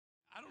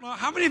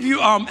How many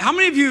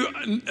of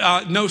you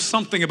know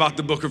something about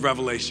the book of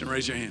Revelation?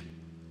 Raise your hand.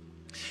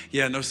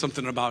 Yeah, know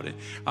something about it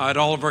at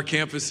all of our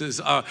campuses.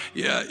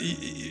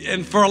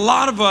 And for a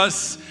lot of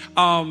us,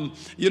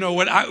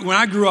 when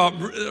I grew up,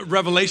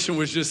 Revelation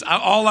was just,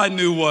 all I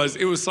knew was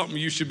it was something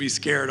you should be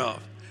scared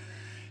of,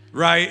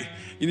 right?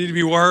 You need to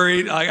be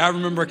worried. Like I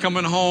remember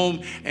coming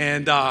home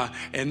and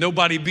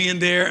nobody being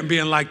there and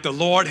being like, the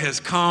Lord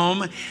has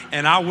come,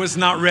 and I was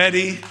not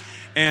ready,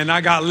 and I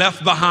got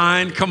left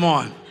behind. Come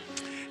on.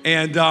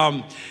 And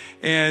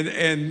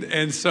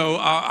so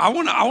I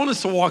want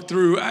us to walk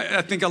through.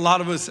 I think a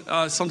lot of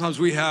us sometimes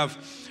we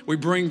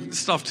bring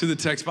stuff to the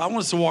text, but I want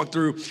us to walk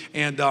through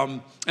and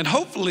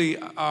hopefully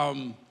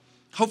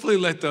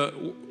let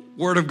the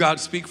Word of God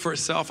speak for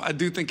itself. I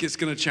do think it's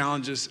going to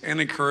challenge us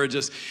and encourage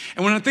us.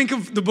 And when I think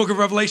of the book of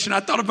Revelation, I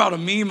thought about a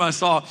meme I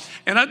saw,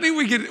 and I think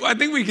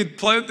we could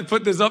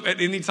put this up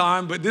at any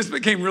time, but this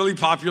became really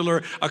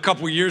popular a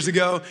couple years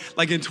ago,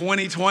 like in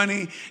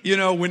 2020,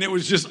 when it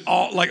was just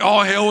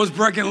all hell was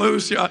breaking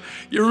loose. Yeah,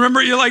 you remember?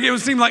 It would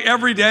seem like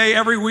every day,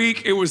 every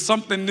week, it was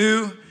something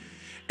new.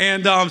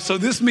 And so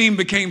this meme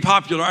became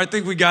popular. I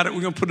think we got it.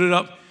 We're going to put it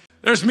up.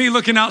 There's me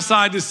looking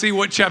outside to see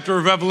what chapter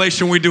of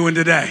Revelation we're doing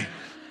today.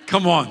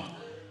 Come on.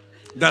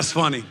 That's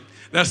funny.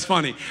 That's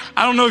funny.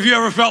 I don't know if you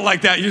ever felt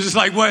like that. You're just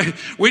like, what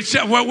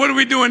are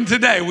we doing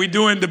today? We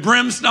doing the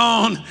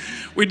brimstone?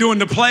 We doing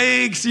the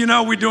plagues?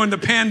 We doing the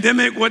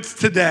pandemic? What's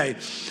today?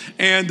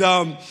 And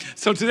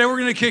so today we're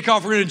going to kick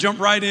off. We're going to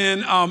jump right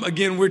in.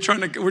 Again, we're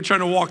trying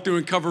to walk through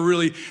and cover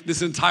really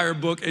this entire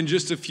book in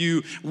just a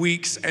few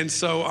weeks. And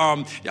so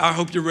I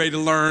hope you're ready to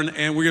learn.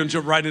 And we're going to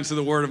jump right into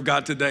the Word of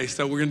God today.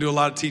 So we're going to do a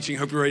lot of teaching.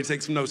 Hope you're ready to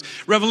take some notes.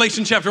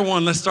 Revelation chapter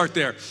 1. Let's start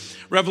there.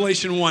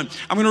 Revelation 1.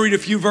 I'm going to read a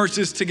few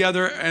verses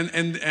together,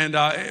 and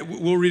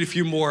we'll read a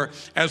few more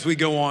as we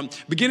go on.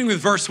 Beginning with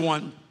verse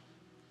 1.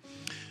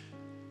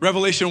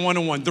 Revelation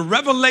 1:1. The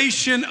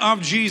revelation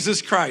of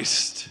Jesus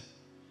Christ,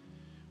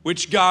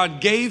 which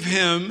God gave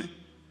him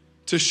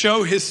to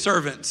show his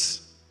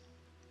servants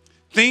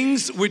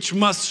things which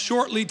must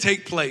shortly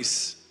take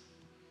place.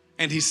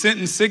 And he sent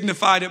and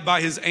signified it by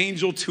his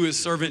angel to his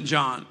servant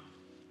John.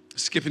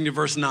 Skipping to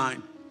verse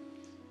 9.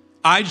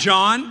 I,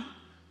 John,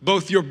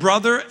 both your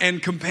brother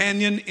and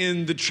companion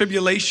in the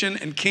tribulation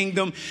and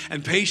kingdom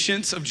and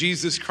patience of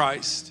Jesus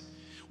Christ,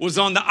 was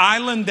on the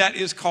island that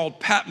is called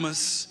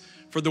Patmos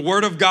for the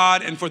word of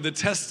God and for the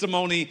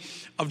testimony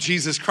of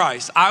Jesus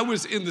Christ. I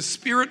was in the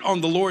Spirit on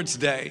the Lord's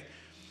day,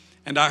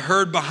 and I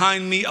heard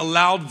behind me a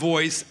loud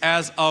voice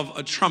as of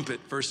a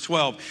trumpet. Verse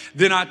 12.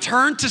 Then I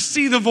turned to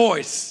see the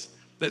voice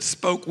that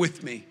spoke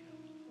with me.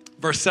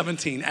 Verse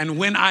 17. And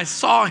when I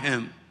saw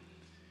him,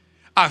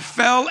 I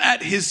fell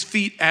at his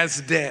feet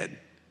as dead.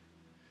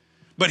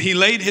 But he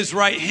laid his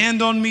right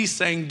hand on me,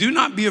 saying, do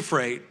not be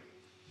afraid.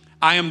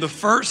 I am the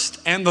first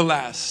and the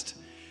last.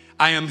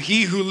 I am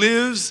he who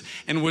lives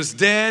and was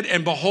dead,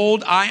 and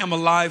behold, I am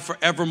alive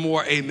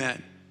forevermore.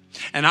 Amen.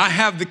 And I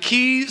have the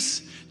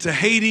keys to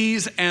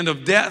Hades and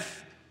of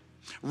death.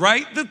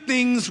 Write the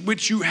things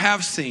which you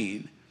have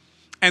seen,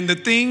 and the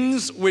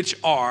things which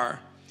are,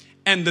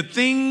 and the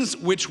things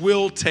which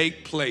will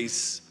take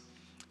place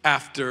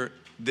after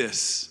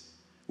this.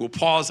 We'll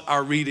pause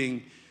our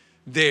reading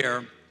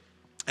there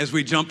as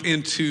we jump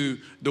into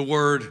the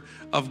Word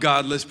of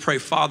God. Let's pray.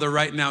 Father,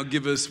 right now,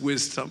 give us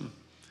wisdom.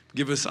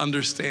 Give us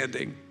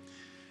understanding.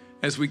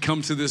 As we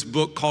come to this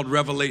book called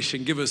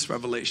Revelation, give us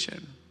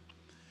revelation.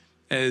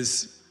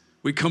 As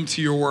we come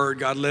to your word,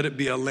 God, let it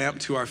be a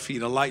lamp to our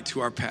feet, a light to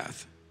our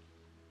path.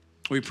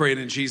 We pray it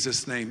in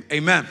Jesus' name.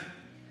 Amen.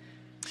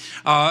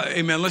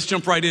 Amen. Let's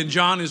jump right in.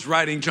 John's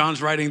writing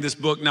this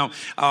book. Now,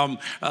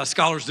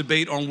 scholars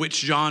debate on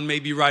which John may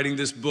be writing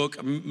this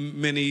book.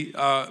 Many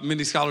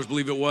scholars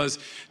believe it was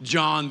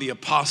John the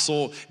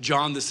Apostle,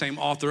 John, the same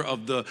author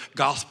of the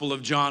Gospel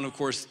of John. Of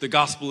course, the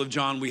Gospel of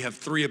John, we have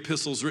 3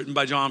 epistles written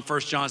by John: 1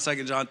 John,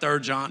 2 John, 3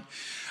 John.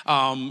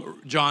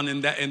 John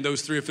in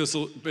those 3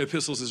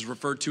 epistles is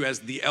referred to as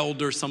the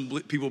elder. Some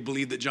people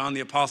believe that John the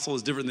Apostle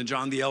is different than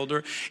John the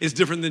elder, is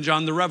different than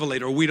John the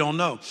Revelator. We don't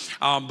know.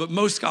 But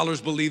most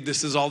scholars believe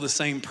this is all the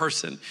same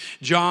person.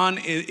 John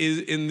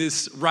in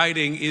this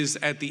writing is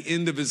at the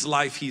end of his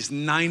life. He's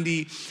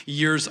 90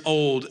 years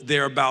old,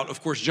 thereabout.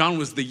 Of course, John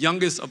was the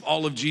youngest of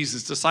all of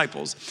Jesus'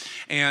 disciples.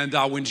 And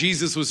when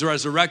Jesus was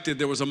resurrected,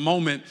 there was a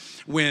moment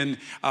when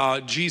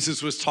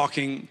Jesus was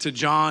talking to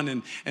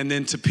John and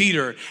then to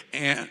Peter,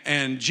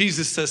 and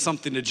Jesus says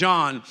something to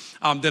John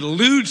that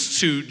alludes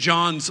to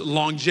John's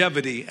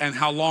longevity and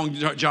how long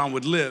John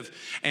would live.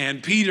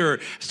 And Peter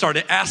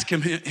started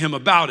asking him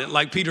about it.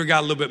 Like, Peter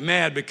got a little bit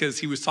mad because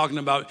he was talking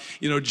about,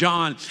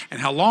 John and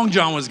how long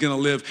John was going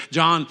to live.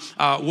 John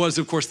was,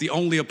 of course, the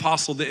only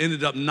apostle that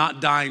ended up not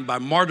dying by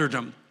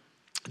martyrdom.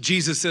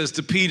 Jesus says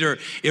to Peter,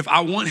 if I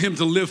want him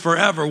to live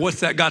forever, what's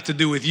that got to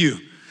do with you?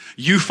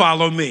 You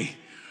follow me.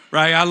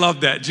 Right? I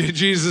love that.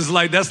 Jesus is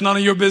like, that's none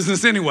of your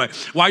business anyway.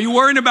 Why are you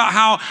worrying about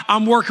how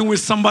I'm working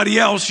with somebody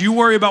else? You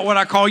worry about what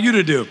I call you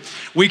to do.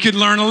 We could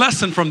learn a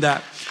lesson from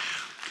that.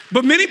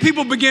 But many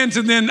people began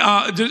to then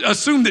to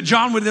assume that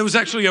there was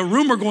actually a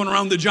rumor going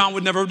around that John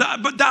would never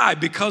die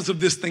because of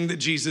this thing that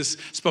Jesus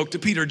spoke to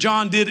Peter.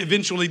 John did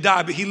eventually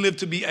die, but he lived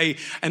to be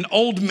an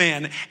old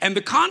man. And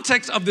the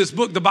context of this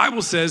book, the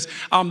Bible says,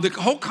 the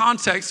whole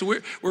context,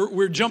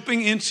 we're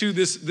jumping into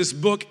this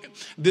book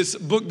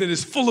that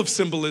is full of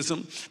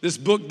symbolism, this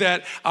book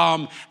that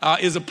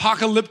is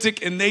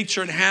apocalyptic in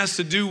nature and has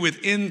to do with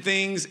end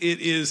things.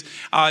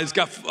 It's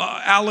got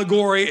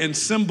allegory and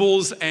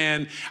symbols,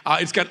 and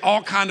it's got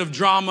all kind of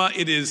drama.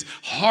 It is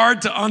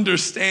hard to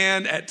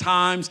understand at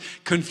times,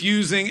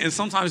 confusing, and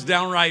sometimes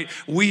downright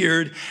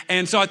weird.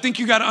 And so I think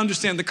you got to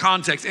understand the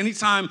context.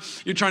 Anytime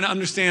you're trying to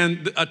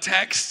understand a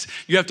text,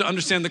 you have to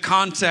understand the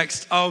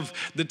context of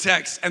the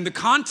text. And the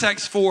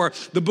context for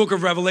the book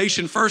of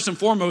Revelation, first and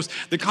foremost,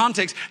 the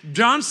context,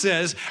 John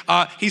says,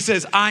 he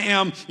says, I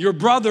am your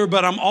brother,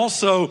 but I'm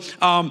also,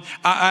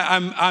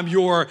 I'm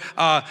your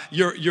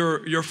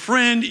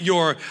friend,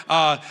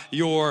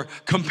 your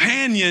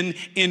companion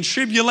in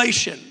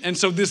tribulation. And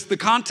so the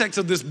context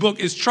of this book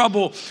is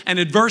trouble and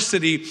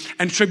adversity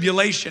and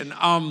tribulation.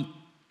 And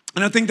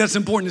I think that's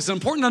important. It's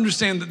important to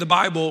understand that the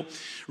Bible,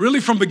 really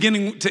from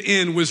beginning to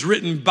end, was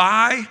written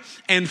by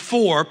and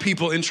for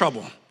people in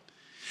trouble.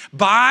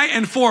 By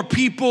and for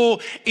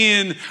people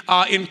in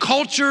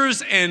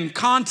cultures and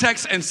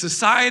contexts and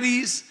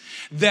societies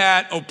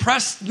that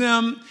oppressed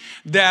them,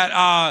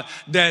 that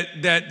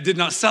did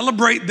not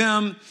celebrate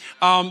them,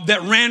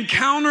 that ran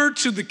counter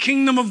to the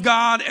kingdom of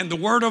God and the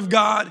word of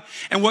God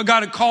and what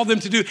God had called them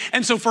to do.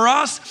 And so for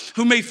us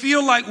who may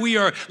feel like we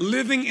are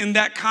living in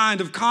that kind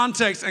of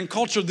context and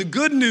culture, the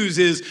good news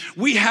is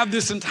we have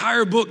this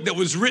entire book that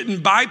was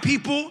written by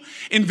people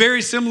in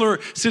very similar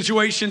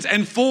situations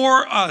and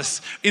for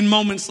us in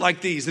moments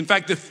like these. In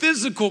fact, the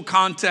physical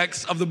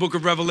context of the book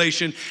of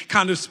Revelation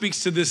kind of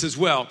speaks to this as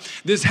well.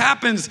 This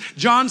happens,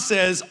 John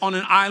says, on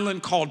an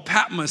island called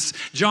Patmos.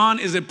 John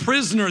is a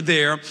prisoner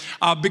there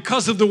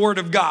because of the word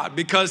of God,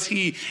 because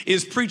he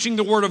is preaching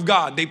the word of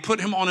God. They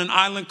put him on an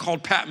island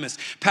called Patmos.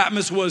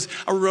 Patmos was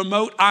a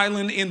remote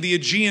island in the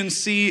Aegean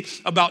Sea,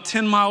 about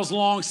 10 miles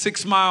long,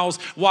 6 miles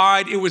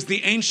wide. It was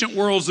the ancient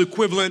world's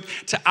equivalent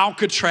to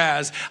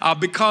Alcatraz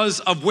because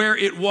of where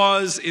it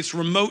was, its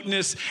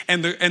remoteness,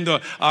 and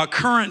the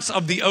currents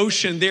of the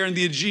ocean there in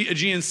the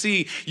Aegean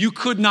Sea. You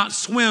could not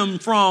swim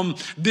from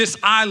this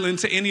island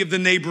to any of the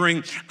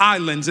neighboring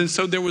islands. And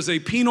so there was a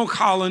penal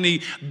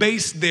colony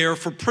based there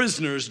for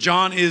prisoners.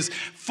 John is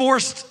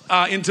forced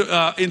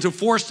into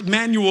forced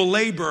manual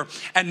labor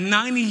at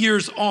 90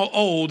 years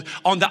old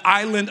on the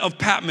island of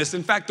Patmos.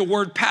 In fact, the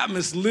word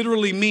Patmos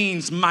literally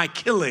means my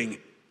killing.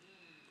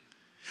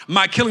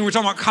 My killing, we're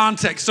talking about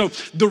context. So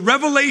the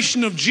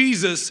revelation of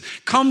Jesus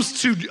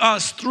comes to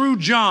us through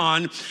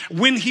John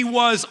when he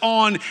was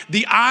on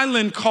the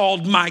island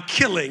called my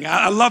killing.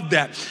 I love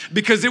that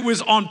because it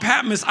was on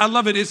Patmos. I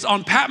love it. It's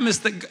on Patmos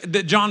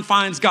that John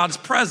finds God's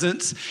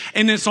presence,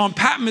 and it's on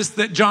Patmos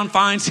that John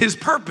finds his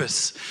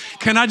purpose.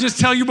 Can I just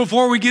tell you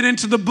before we get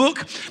into the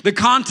book, the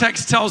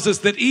context tells us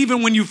that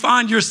even when you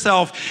find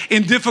yourself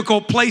in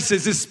difficult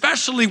places,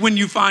 especially when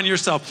you find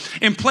yourself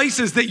in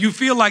places that you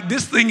feel like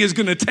this thing is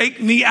going to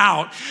take me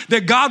out,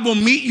 that God will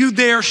meet you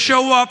there,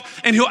 show up,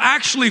 and he'll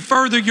actually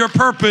further your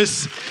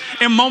purpose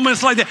in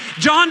moments like that.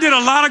 John did a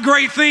lot of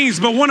great things,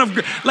 but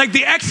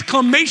the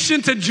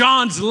exclamation to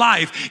John's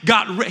life,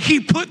 he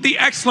put the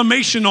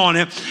exclamation on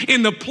it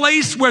in the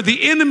place where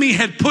the enemy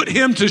had put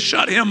him to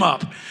shut him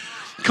up.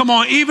 Come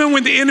on, even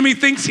when the enemy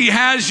thinks he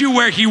has you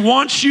where he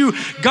wants you,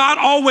 God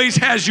always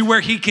has you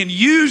where he can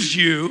use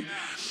you.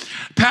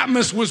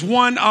 Patmos was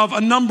one of a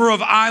number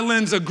of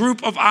islands, a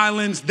group of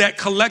islands that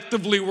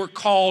collectively were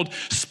called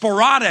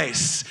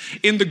sporades.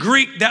 In the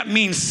Greek, that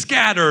means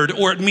scattered,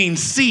 or it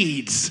means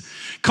seeds.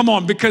 Come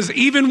on, because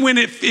even when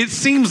it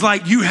seems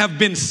like you have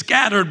been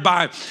scattered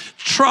by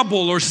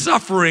trouble or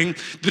suffering,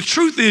 the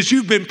truth is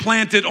you've been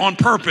planted on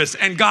purpose,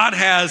 and God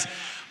has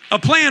a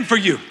plan for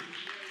you.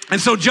 And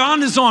so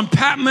John is on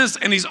Patmos,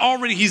 and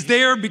he's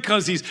there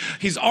because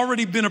he's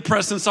already been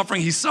oppressed and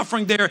suffering. He's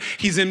suffering there.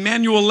 He's in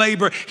manual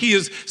labor. He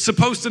is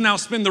supposed to now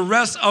spend the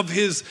rest of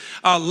his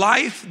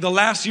life, the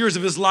last years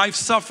of his life,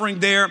 suffering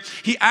there.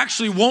 He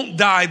actually won't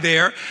die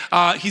there.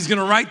 He's going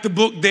to write the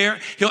book there.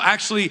 He'll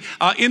actually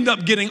end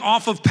up getting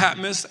off of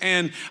Patmos,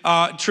 and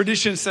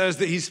tradition says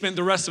that he spent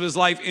the rest of his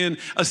life in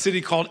a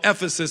city called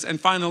Ephesus and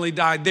finally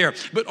died there.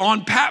 But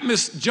on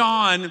Patmos,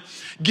 John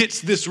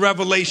gets this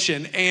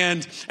revelation,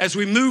 and as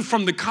we move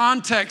from the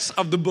context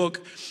of the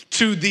book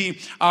to the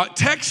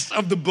text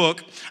of the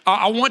book,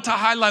 I want to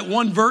highlight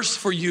one verse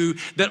for you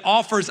that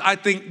offers, I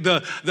think,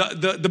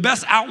 the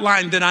best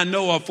outline that I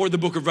know of for the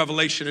book of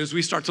Revelation as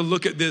we start to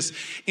look at this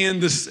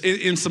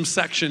in some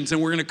sections,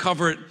 and we're going to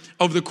cover it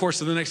over the course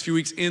of the next few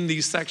weeks in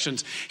these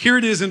sections. Here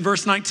it is in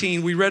verse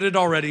 19. We read it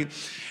already.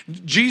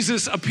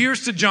 Jesus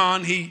appears to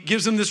John. He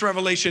gives him this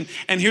revelation,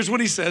 and here's what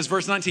he says,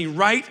 verse 19,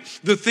 "Write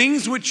the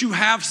things which you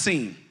have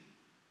seen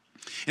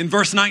In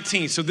verse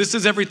 19, so this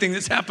is everything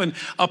that's happened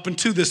up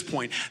until this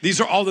point. These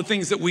are all the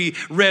things that we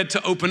read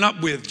to open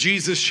up with.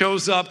 Jesus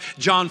shows up,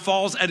 John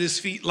falls at his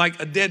feet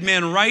like a dead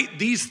man. Write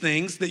these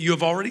things that you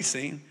have already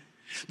seen,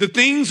 the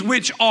things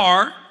which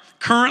are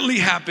currently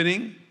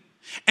happening,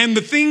 and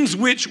the things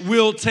which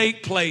will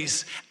take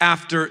place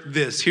after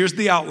this. Here's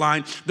the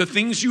outline: the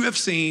things you have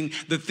seen,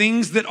 the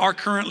things that are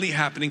currently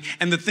happening,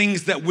 and the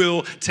things that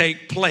will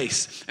take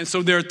place. And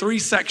so there are 3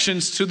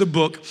 sections to the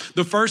book.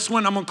 The first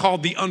one I'm gonna call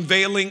the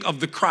Unveiling of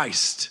the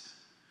Christ.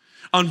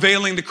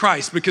 Unveiling the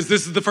Christ, because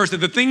this is the first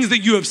of the things that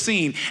you have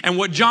seen. And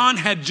what John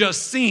had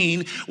just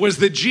seen was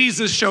that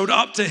Jesus showed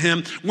up to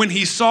him. When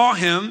he saw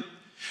him,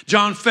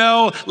 John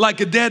fell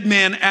like a dead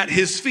man at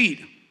his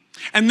feet.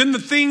 And then the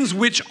things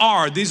which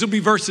are, these will be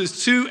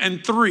verses 2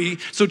 and 3.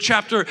 So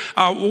chapter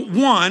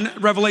 1,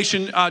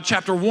 Revelation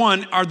chapter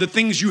 1 are the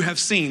things you have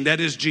seen. That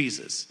is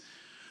Jesus,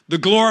 the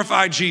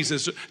glorified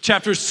Jesus.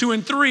 Chapters 2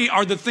 and 3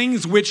 are the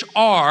things which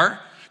are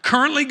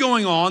currently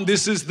going on.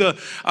 This is the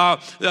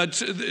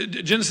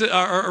Genesis,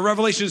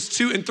 Revelations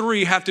 2 and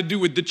 3 have to do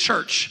with the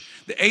church,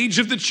 the age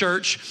of the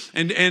church,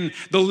 and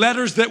the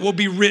letters that will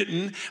be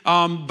written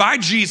by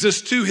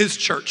Jesus to his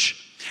church.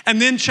 And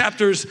then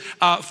chapters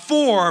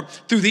 4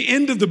 through the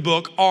end of the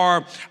book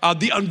are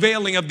the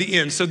unveiling of the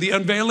end. So the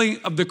unveiling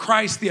of the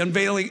Christ, the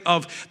unveiling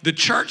of the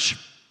church,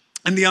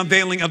 and the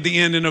unveiling of the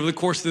end. And over the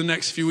course of the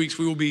next few weeks,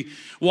 we will be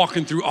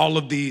walking through all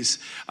of these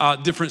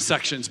different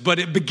sections. But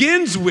it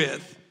begins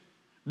with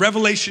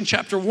Revelation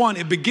chapter 1.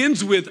 It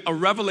begins with a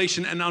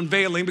revelation and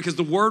unveiling, because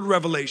the word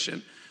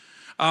revelation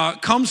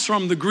comes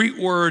from the Greek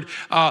word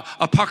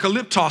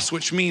apokalyptos,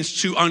 which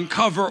means to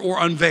uncover or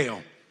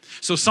unveil.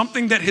 So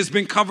something that has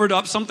been covered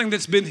up, something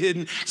that's been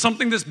hidden,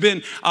 something that's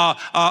been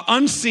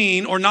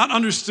unseen or not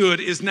understood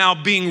is now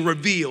being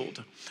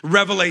revealed.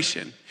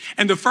 Revelation.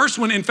 And the first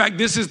one, in fact,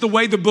 this is the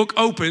way the book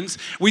opens.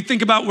 We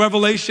think about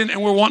Revelation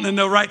and we're wanting to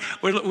know, right?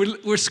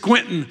 We're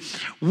squinting.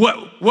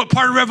 What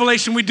part of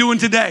Revelation we doing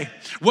today?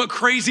 What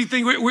crazy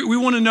thing? We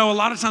want to know. A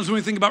lot of times when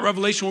we think about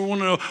Revelation, we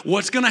want to know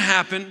what's going to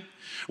happen.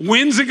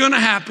 When's it going to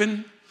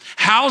happen?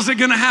 How's it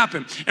going to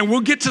happen? And we'll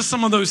get to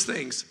some of those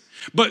things.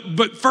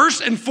 But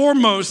first and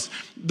foremost,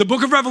 the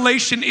book of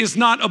Revelation is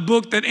not a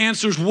book that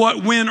answers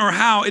what, when, or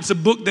how. It's a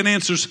book that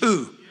answers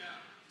who.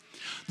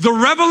 The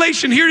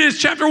revelation, here it is,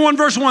 chapter 1,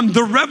 verse 1,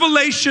 the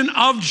revelation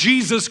of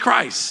Jesus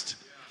Christ.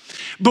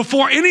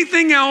 Before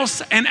anything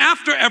else and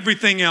after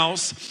everything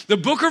else, the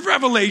book of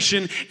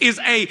Revelation is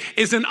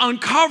an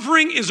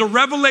uncovering, is a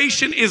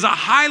revelation, is a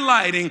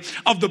highlighting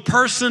of the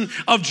person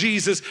of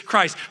Jesus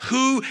Christ,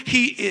 who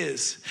he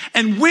is.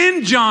 And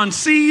when John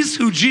sees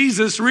who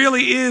Jesus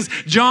really is,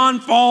 John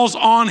falls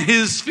on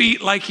his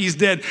feet like he's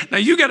dead. Now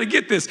you got to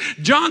get this.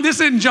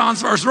 This isn't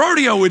John's first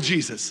rodeo with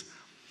Jesus.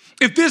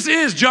 If this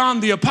is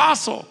John the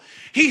apostle,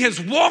 he has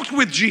walked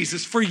with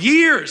Jesus for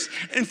years.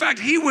 In fact,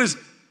 he was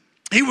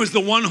the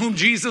one whom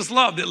Jesus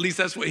loved. At least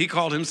that's what he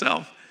called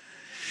himself.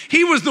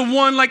 He was the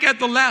one, like at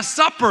the Last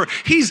Supper,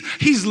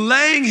 he's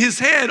laying his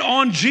head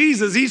on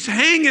Jesus. He's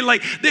hanging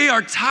like they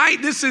are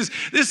tight. This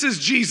is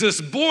Jesus'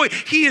 boy.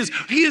 He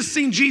has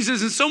seen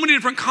Jesus in so many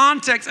different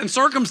contexts and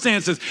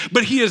circumstances,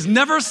 but he has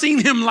never seen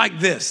him like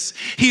this.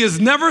 He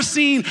has never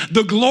seen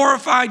the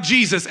glorified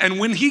Jesus. And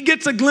when he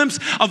gets a glimpse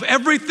of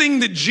everything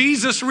that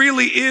Jesus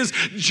really is,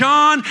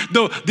 John,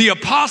 the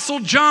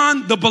apostle,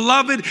 John, the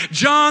beloved,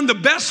 John, the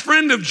best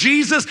friend of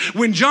Jesus,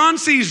 when John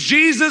sees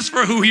Jesus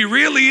for who he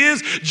really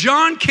is,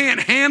 John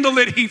can't handle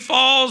it. He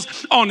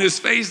falls on his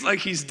face like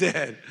he's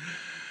dead.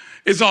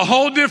 It's a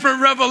whole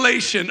different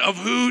revelation of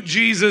who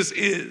Jesus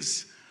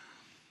is.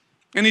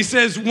 And he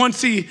says, once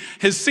he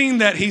has seen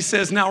that, he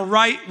says, now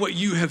write what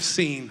you have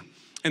seen.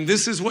 And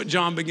this is what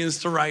John begins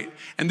to write.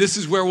 And this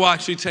is where we'll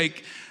actually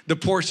take the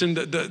portion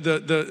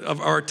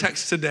of our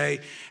text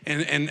today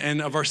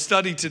and of our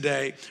study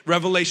today,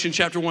 Revelation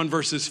chapter 1,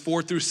 verses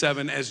 4 through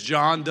 7, as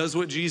John does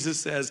what Jesus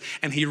says,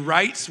 and he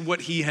writes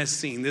what he has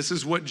seen. This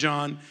is what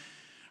John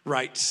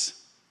writes,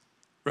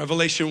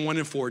 Revelation 1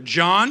 and 4.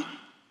 John,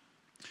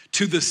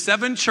 to the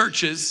 7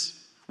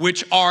 churches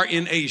which are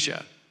in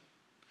Asia,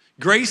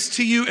 grace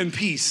to you and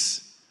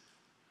peace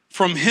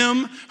from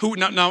him who,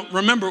 now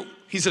remember,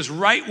 he says,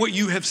 write what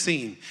you have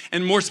seen,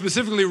 and more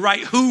specifically,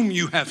 write whom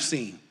you have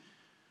seen.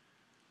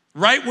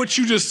 Write what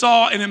you just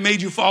saw and it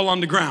made you fall on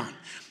the ground.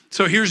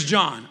 So here's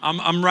John.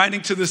 I'm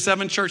writing to the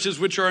 7 churches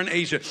which are in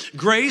Asia.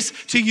 Grace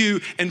to you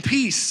and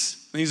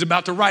peace. And he's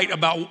about to write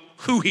about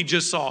who he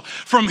just saw.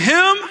 From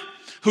him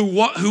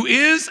who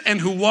is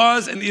and who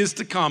was and is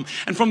to come.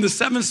 And from the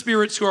 7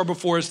 spirits who are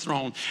before his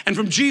throne. And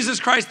from Jesus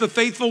Christ, the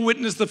faithful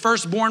witness, the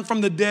firstborn from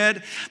the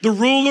dead, the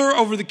ruler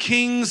over the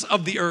kings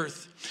of the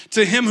earth.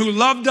 To him who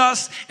loved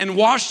us and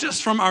washed us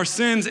from our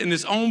sins in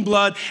his own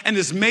blood and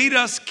has made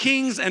us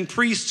kings and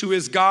priests to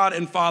his God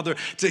and Father.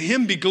 To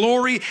him be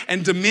glory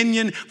and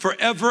dominion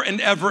forever and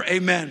ever.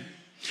 Amen.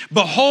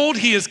 Behold,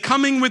 he is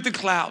coming with the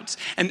clouds,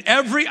 and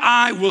every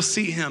eye will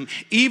see him,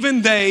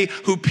 even they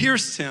who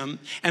pierced him,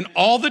 and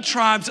all the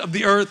tribes of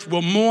the earth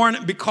will mourn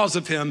because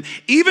of him.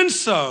 Even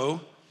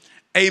so,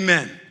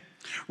 amen.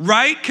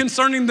 Write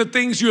concerning the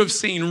things you have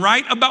seen.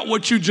 Write about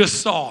what you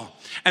just saw.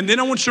 And then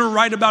I want you to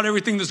write about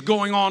everything that's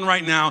going on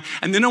right now.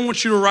 And then I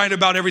want you to write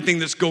about everything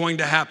that's going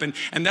to happen.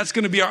 And that's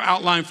going to be our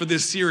outline for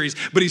this series.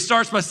 But he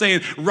starts by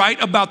saying,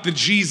 write about the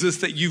Jesus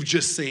that you've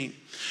just seen.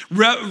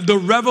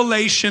 The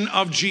revelation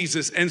of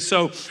Jesus. And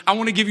so I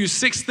want to give you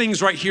 6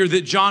 things right here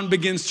that John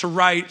begins to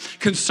write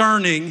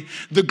concerning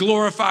the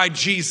glorified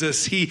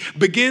Jesus. He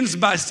begins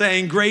by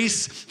saying,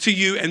 grace to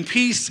you and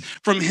peace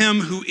from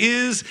him who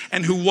is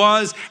and who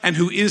was and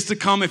who is to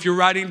come. If you're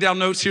writing down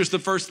notes, here's the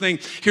first thing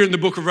here in the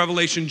book of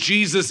Revelation.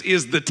 Jesus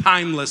is the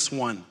timeless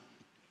one.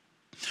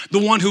 The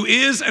one who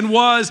is and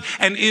was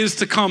and is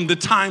to come, the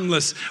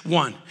timeless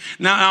one.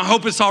 Now, I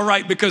hope it's all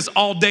right because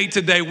all day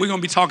today, we're going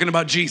to be talking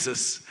about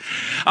Jesus.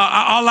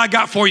 All I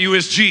got for you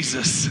is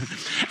Jesus.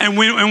 And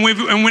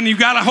when you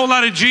got a whole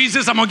lot of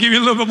Jesus, I'm going to give you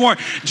a little bit more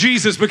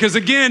Jesus because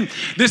again,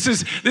 this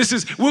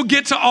is, we'll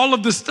get to all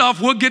of the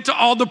stuff. We'll get to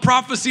all the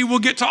prophecy. We'll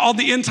get to all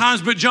the end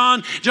times. But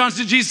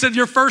Jesus said,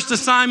 your first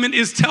assignment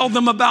is tell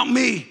them about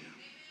me.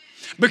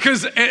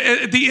 Because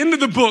at the end of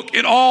the book,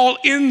 it all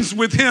ends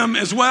with him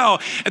as well.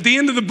 At the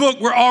end of the book,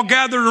 we're all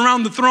gathered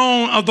around the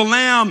throne of the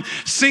Lamb,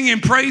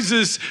 singing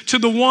praises to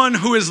the one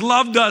who has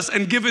loved us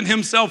and given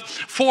himself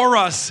for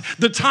us,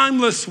 the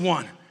timeless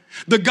one,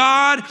 the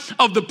God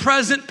of the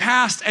present,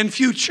 past, and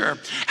future.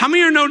 How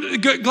many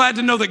are glad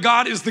to know that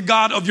God is the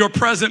God of your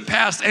present,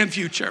 past, and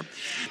future?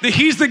 That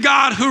he's the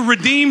God who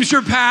redeems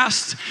your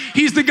past.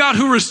 He's the God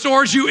who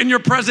restores you in your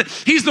present.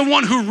 He's the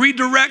one who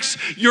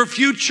redirects your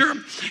future.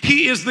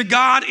 He is the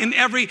God in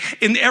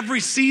every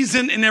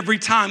season and every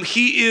time.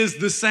 He is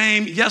the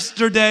same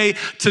yesterday,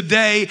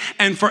 today,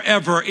 and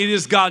forever. It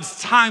is God's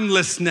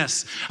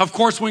timelessness. Of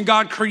course, when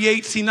God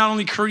creates, he not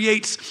only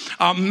creates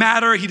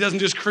matter, he doesn't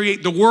just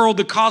create the world,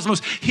 the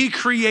cosmos, he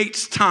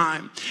creates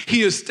time.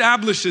 He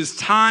establishes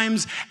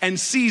times and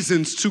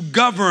seasons to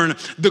govern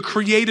the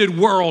created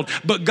world.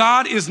 But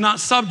God is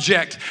not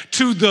subject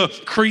to the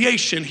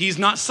creation. He's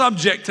not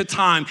subject to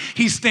time.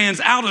 He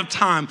stands out of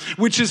time,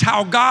 which is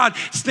how God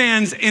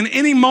stands in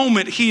any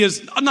moment. He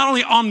is not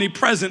only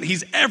omnipresent,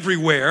 he's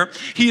everywhere.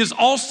 He is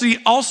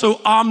also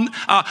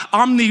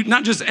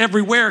not just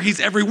everywhere, he's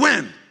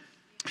everywhere.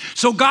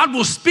 So God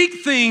will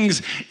speak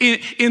things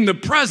in the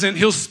present.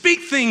 He'll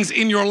speak things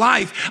in your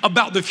life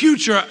about the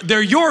future.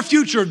 They're your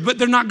future, but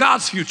they're not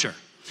God's future.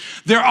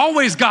 They're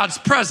always God's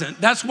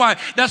present. That's why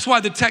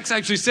the text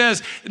actually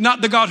says,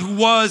 not the God who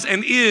was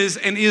and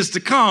is to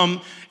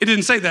come. It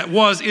didn't say that,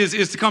 was,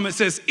 is to come. It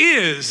says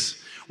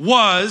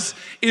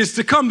is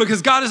to come,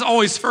 because God is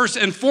always first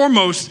and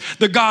foremost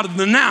the God of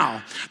the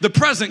now, the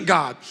present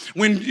God.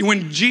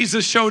 When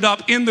Jesus showed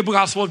up in the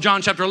Gospel of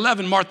John chapter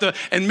 11, Martha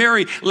and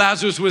Mary,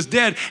 Lazarus was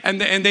dead, and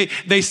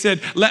they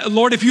said,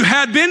 Lord, if you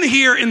had been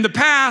here in the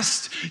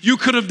past, you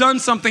could have done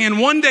something, and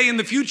one day in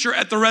the future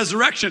at the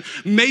resurrection,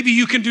 maybe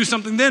you can do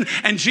something then.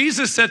 And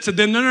Jesus said to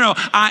them, no,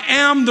 I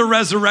am the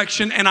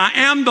resurrection and I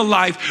am the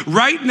life.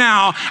 Right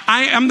now,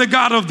 I am the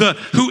God of the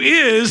who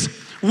is,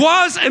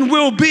 was, and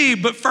will be,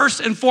 but first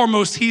and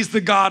foremost, he's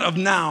the God of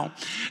now.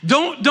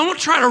 Don't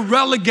try to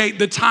relegate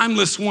the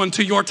timeless one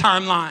to your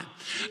timeline.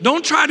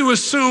 Don't try to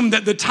assume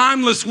that the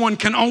timeless one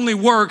can only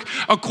work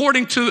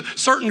according to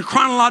certain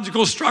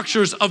chronological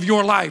structures of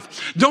your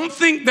life. Don't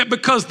think that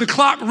because the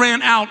clock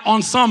ran out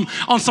on some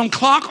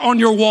clock on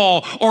your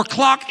wall, or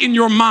clock in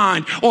your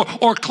mind,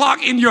 or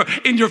clock in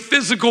your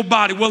physical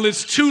body, well,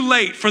 it's too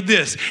late for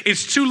this.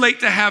 It's too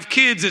late to have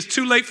kids. It's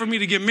too late for me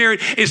to get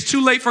married. It's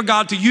too late for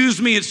God to use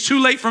me. It's too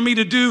late for me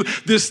to do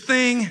this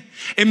thing.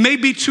 It may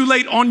be too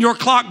late on your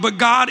clock, but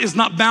God is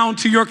not bound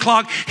to your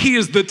clock. He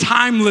is the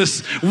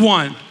timeless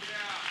one.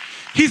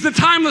 He's the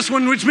timeless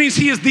one, which means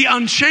he is the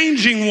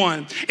unchanging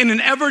one. In an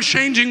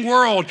ever-changing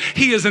world,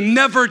 he is a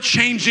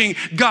never-changing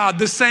God,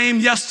 the same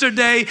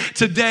yesterday,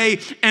 today,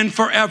 and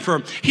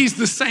forever. He's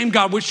the same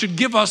God, which should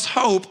give us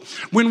hope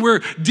when we're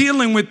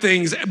dealing with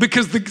things,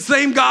 because the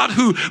same God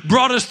who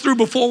brought us through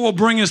before will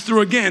bring us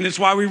through again. It's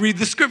why we read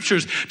the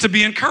scriptures, to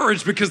be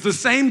encouraged, because the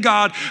same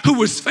God who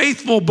was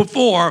faithful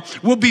before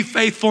will be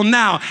faithful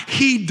now.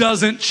 He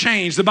doesn't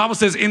change. The Bible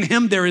says in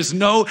him there is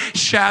no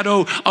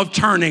shadow of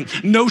turning,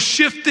 no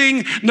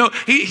shifting. No,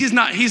 he's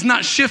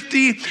not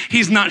shifty.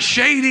 He's not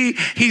shady.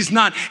 He's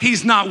not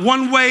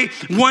one way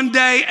one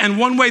day and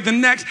one way the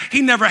next.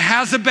 He never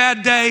has a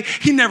bad day.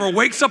 He never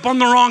wakes up on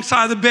the wrong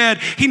side of the bed.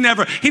 He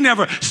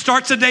never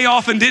starts a day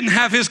off and didn't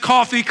have his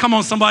coffee. Come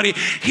on, somebody.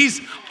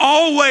 He's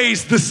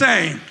always the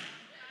same.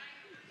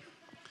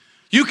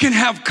 You can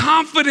have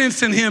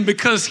confidence in him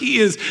because he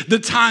is the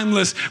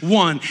timeless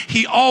one.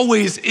 He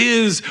always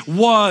is,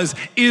 was,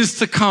 is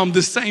to come,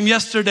 the same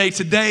yesterday,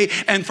 today,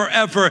 and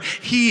forever.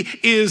 He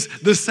is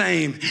the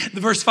same.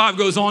 The verse 5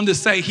 goes on to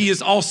say he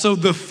is also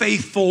the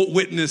faithful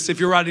witness. If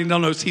you're writing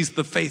down notes, he's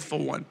the faithful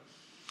one.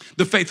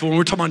 The faithful one.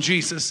 We're talking about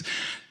Jesus.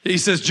 He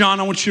says, John,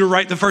 I want you to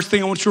write the first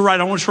thing I want you to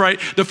write. I want you to write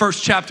the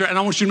first chapter, and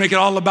I want you to make it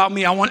all about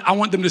me. I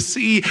want them to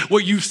see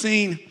what you've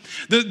seen.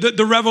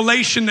 The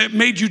revelation that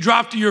made you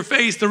drop to your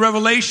face, the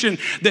revelation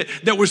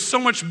that was so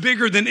much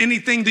bigger than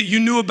anything that you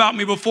knew about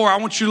me before. I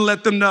want you to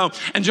let them know.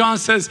 And John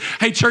says,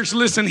 hey, church,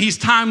 listen, he's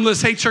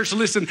timeless. Hey, church,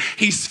 listen,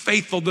 he's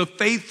faithful, the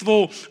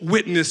faithful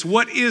witness.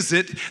 What is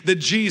it that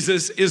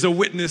Jesus is a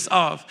witness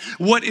of?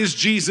 What is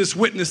Jesus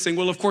witnessing?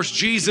 Well, of course,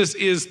 Jesus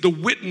is the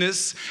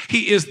witness.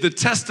 He is the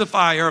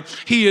testifier.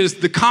 He is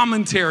the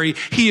commentary.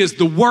 He is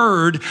the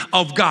word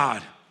of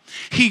God.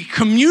 He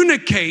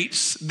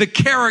communicates the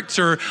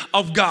character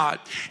of God.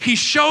 He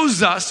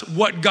shows us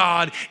what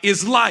God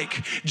is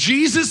like.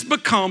 Jesus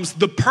becomes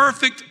the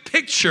perfect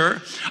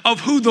picture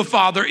of who the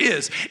Father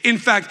is. In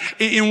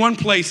fact, in one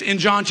place in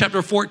John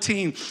chapter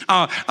 14,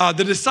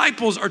 the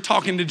disciples are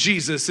talking to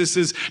Jesus. This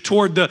is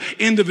toward the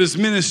end of his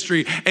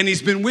ministry, and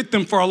he's been with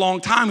them for a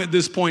long time at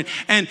this point.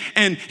 And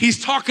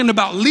he's talking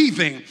about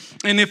leaving.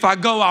 And if I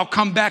go, I'll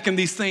come back and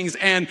these things.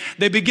 And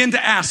they begin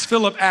to ask,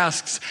 Philip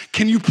asks,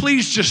 can you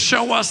please just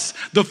show us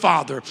the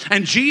Father?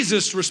 And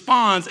Jesus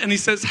responds and he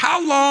says,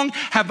 how long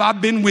have I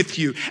been with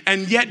you?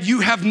 And yet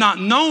you have not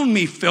known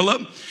me,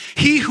 Philip.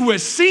 He who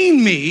has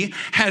seen me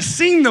has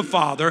seen the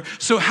Father.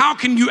 So how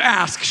can you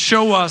ask,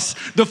 show us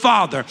the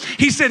Father?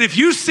 He said, if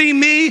you see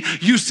me,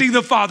 you see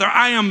the Father.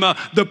 I am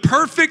the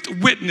perfect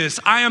witness.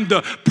 I am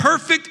the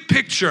perfect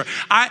picture.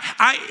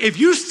 If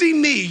you see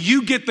me,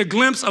 you get the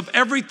glimpse of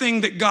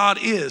everything that God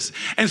is.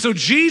 And so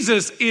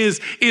Jesus is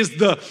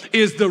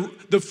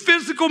the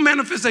physical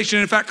manifestation.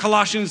 In fact,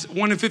 Colossians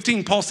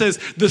 1:15, Paul says,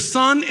 the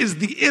Son is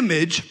the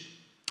image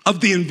of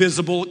the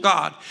invisible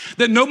God,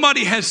 that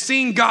nobody has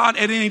seen God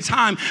at any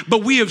time,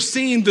 but we have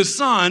seen the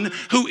Son,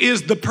 who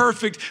is the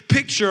perfect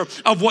picture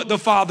of what the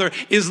Father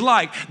is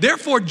like.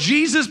 Therefore,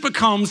 Jesus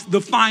becomes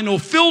the final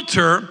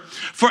filter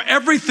for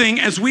everything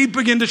as we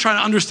begin to try to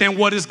understand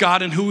what is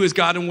God and who is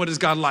God and what is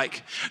God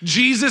like.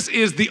 Jesus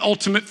is the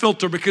ultimate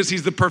filter because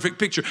he's the perfect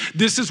picture.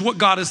 This is what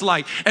God is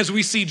like as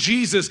we see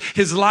Jesus,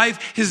 his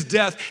life, his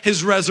death,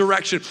 his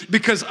resurrection.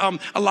 Because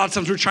a lot of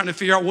times we're trying to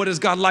figure out what is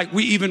God like.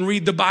 We even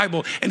read the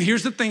Bible. And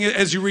here's the thing,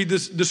 as you read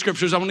the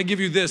scriptures, I want to give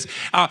you this.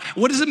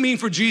 What does it mean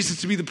for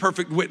Jesus to be the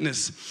perfect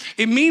witness?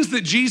 It means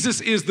that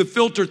Jesus is the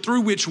filter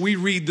through which we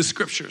read the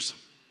scriptures.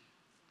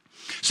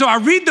 So I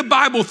read the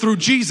Bible through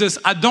Jesus.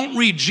 I don't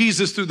read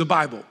Jesus through the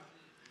Bible.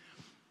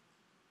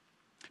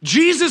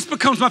 Jesus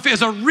becomes my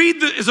faith as I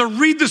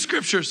read the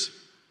scriptures.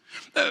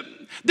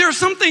 There are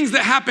some things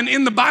that happen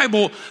in the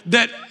Bible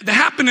that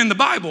happen in the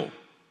Bible.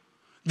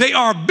 They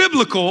are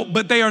biblical,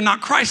 but they are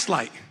not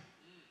Christ-like.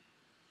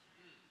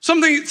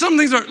 Some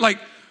things are like,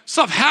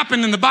 stuff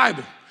happened in the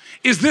Bible.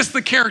 Is this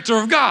the character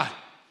of God?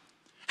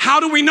 How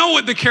do we know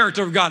what the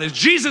character of God is?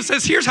 Jesus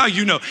says, here's how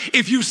you know.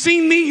 If you've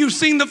seen me, you've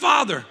seen the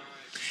Father.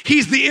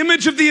 He's the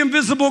image of the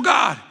invisible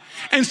God.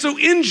 And so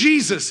in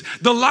Jesus,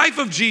 the life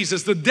of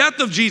Jesus, the death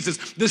of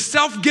Jesus, the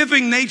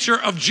self-giving nature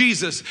of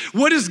Jesus,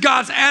 what is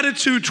God's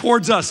attitude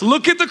towards us?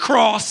 Look at the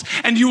cross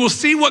and you will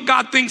see what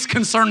God thinks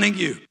concerning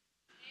you.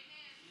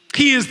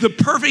 He is the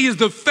perfect, he is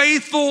the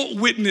faithful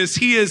witness.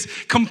 He is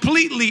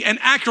completely and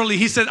accurately.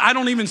 He said, I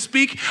don't even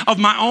speak of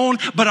my own,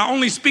 but I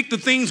only speak the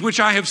things which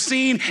I have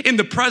seen in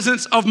the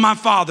presence of my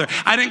Father.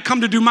 I didn't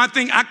come to do my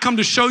thing. I come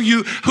to show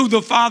you who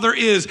the Father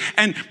is.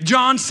 And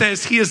John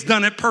says he has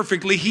done it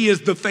perfectly. He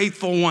is the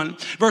faithful one.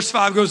 Verse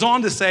 5 goes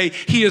on to say,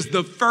 he is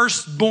the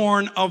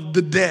firstborn of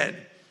the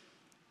dead.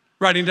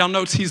 Writing down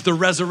notes, he's the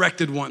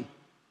resurrected one.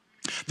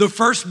 The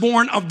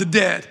firstborn of the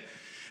dead.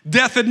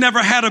 Death had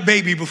never had a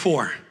baby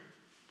before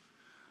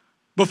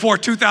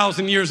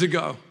 2,000 years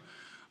ago.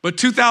 But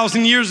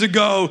 2,000 years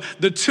ago,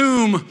 the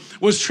tomb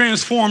was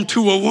transformed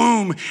to a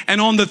womb.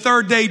 And on the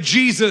third day,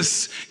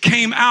 Jesus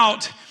came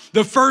out,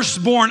 the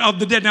firstborn of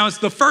the dead. Now, it's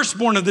the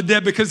firstborn of the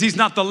dead because he's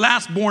not the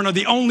lastborn or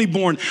the only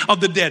born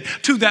of the dead.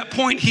 To that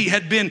point, he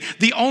had been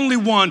the only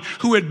one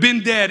who had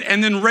been dead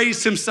and then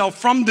raised himself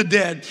from the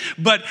dead.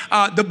 But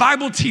the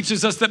Bible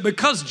teaches us that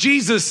because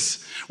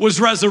Jesus was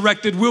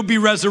resurrected, we'll be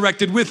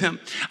resurrected with him.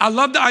 I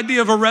love the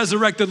idea of a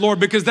resurrected Lord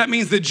because that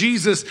means that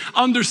Jesus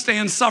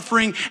understands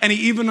suffering and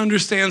he even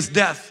understands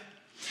death.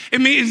 It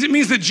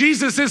means that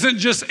Jesus isn't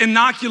just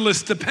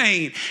innocuous to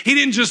pain. He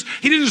didn't just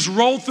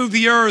roll through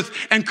the earth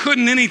and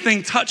couldn't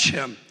anything touch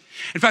him.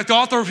 In fact, the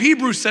author of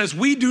Hebrews says,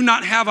 we do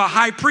not have a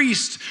high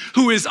priest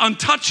who is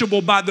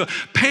untouchable by the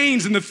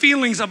pains and the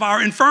feelings of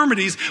our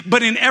infirmities,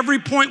 but in every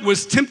point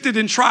was tempted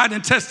and tried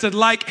and tested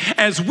like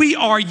as we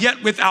are,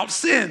 yet without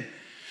sin.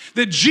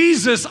 That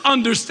Jesus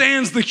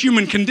understands the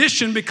human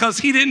condition because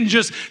he didn't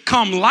just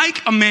come like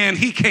a man,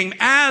 he came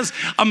as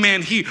a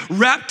man. He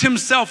wrapped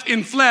himself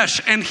in flesh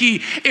and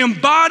he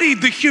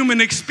embodied the human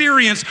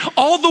experience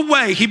all the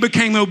way. He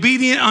became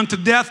obedient unto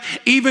death,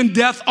 even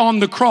death on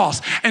the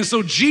cross. And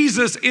so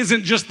Jesus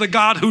isn't just the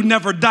God who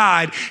never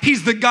died.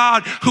 He's the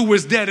God who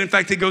was dead. In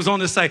fact, he goes on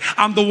to say,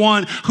 I'm the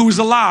one who's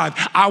alive.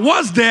 I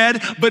was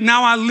dead, but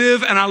now I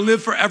live and I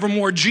live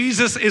forevermore.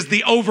 Jesus is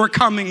the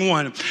overcoming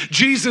one.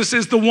 Jesus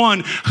is the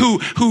one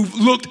who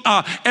looked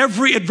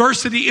every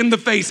adversity in the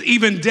face,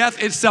 even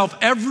death itself,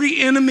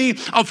 every enemy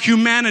of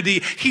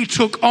humanity, he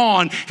took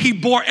on. He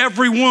bore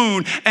every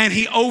wound and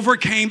he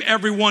overcame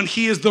everyone.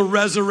 He is the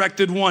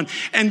resurrected one.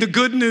 And the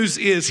good news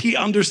is he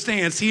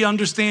understands. He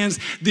understands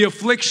the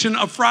affliction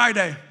of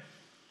Friday,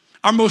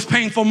 our most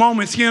painful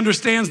moments. He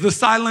understands the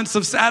silence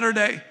of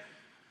Saturday,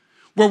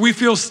 where we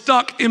feel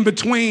stuck in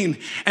between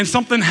and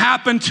something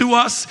happened to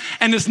us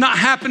and it's not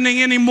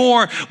happening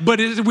anymore, but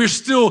we're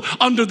still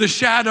under the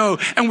shadow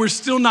and we're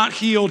still not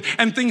healed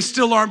and things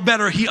still aren't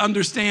better. He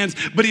understands,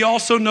 but he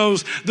also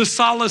knows the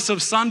solace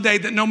of Sunday,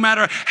 that no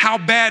matter how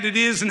bad it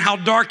is and how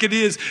dark it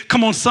is,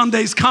 come on,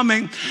 Sunday's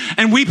coming,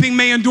 and weeping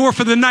may endure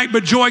for the night,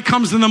 but joy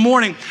comes in the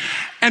morning.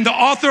 And the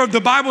author of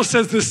the Bible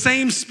says the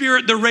same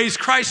Spirit that raised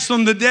Christ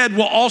from the dead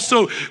will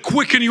also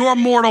quicken your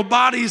mortal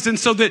bodies. And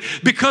so that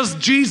because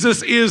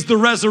Jesus is the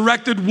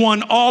resurrected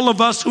one, all of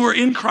us who are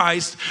in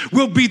Christ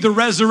will be the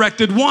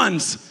resurrected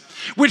ones,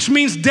 which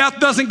means death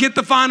doesn't get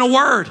the final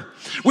word,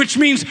 which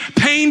means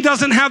pain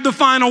doesn't have the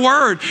final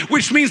word,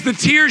 which means the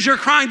tears you're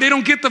crying, they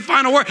don't get the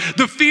final word.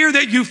 The fear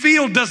that you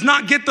feel does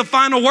not get the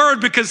final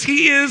word, because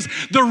he is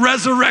the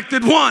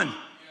resurrected one.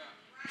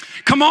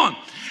 Come on.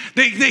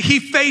 He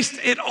faced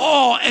it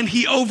all and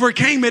he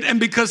overcame it. And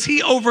because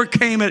he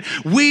overcame it,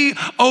 we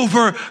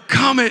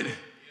overcome it.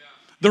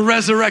 The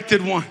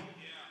resurrected one.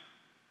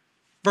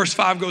 Verse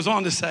 5 goes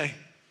on to say,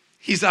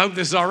 I hope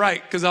this is all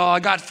right, because all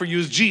I got for you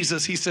is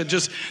Jesus. He said,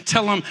 just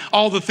tell him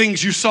all the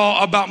things you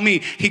saw about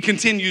me. He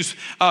continues,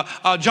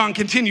 John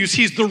continues,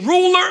 he's the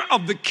ruler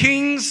of the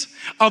kings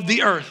of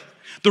the earth.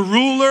 The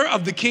ruler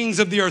of the kings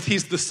of the earth.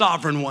 He's the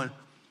sovereign one.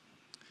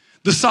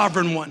 The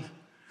sovereign one.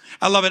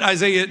 I love it.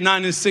 Isaiah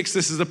 9:6.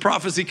 This is a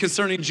prophecy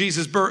concerning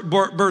Jesus'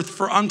 birth.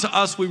 For unto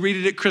us, we read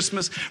it at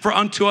Christmas, for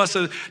unto us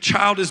a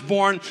child is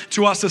born,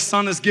 to us a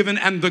son is given,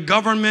 and the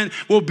government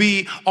will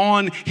be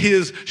on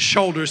his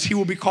shoulders. He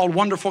will be called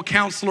Wonderful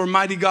Counselor,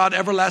 Mighty God,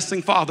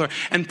 Everlasting Father,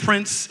 and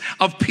Prince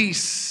of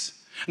Peace.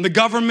 And the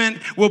government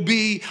will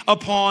be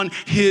upon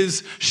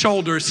his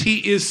shoulders.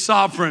 He is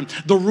sovereign,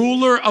 the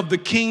ruler of the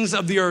kings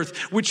of the earth,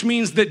 which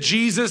means that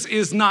Jesus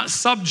is not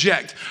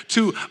subject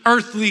to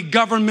earthly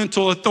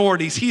governmental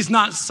authorities. He's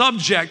not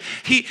subject.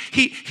 He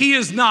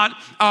is not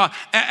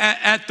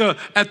at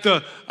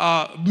the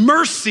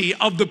mercy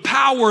of the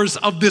powers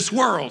of this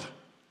world.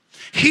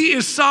 He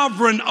is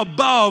sovereign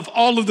above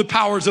all of the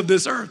powers of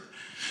this earth.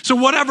 So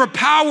whatever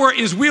power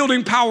is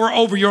wielding power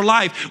over your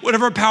life,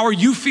 whatever power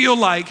you feel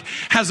like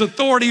has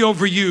authority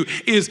over you,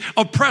 is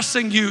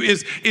oppressing you,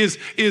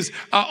 is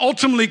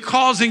ultimately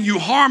causing you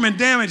harm and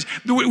damage.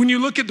 When you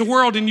look at the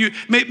world and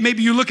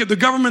maybe you look at the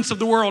governments of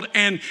the world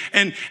and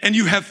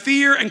you have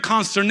fear and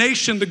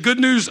consternation, the good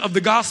news of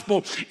the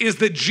gospel is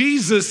that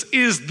Jesus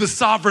is the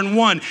sovereign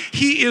one.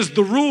 He is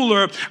the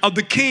ruler of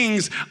the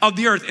kings of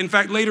the earth. In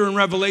fact, later in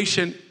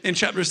Revelation, in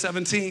chapter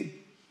 17,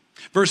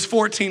 verse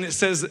 14, it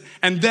says,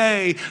 and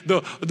they,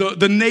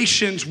 the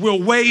nations,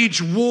 will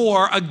wage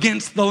war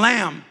against the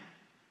Lamb.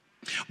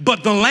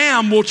 But the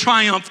Lamb will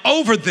triumph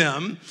over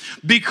them,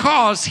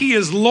 because he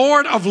is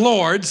Lord of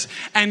lords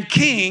and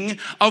King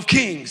of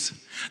kings.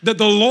 That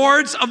the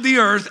lords of the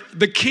earth,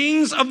 the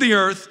kings of the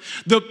earth,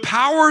 the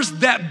powers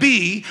that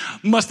be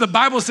must, the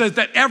Bible says,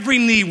 that every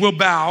knee will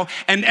bow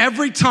and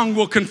every tongue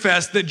will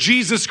confess that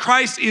Jesus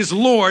Christ is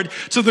Lord,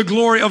 to the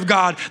glory of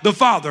God the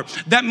Father.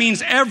 That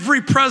means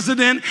every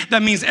president,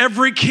 that means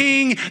every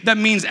king, that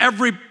means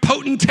every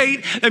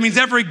potentate, that means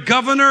every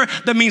governor,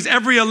 that means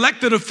every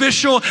elected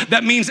official,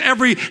 that means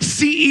every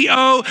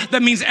CEO,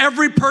 that means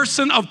every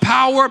person of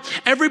power,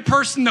 every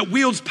person that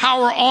wields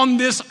power on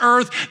this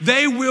earth,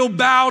 they will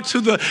bow to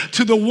the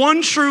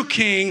one true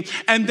King,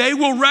 and they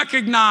will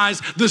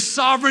recognize the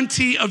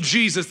sovereignty of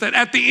Jesus. That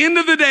at the end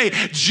of the day,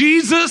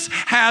 Jesus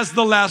has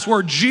the last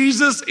word.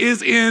 Jesus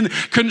is in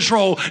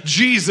control.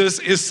 Jesus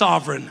is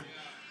sovereign.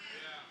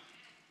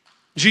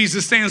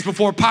 Jesus stands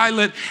before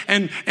Pilate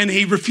and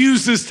he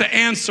refuses to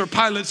answer.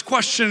 Pilate's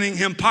questioning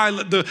him.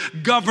 Pilate, the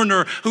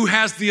governor who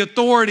has the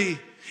authority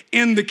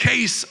in the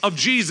case of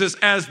Jesus,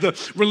 as the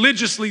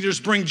religious leaders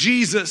bring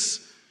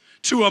Jesus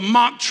to a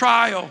mock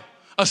trial,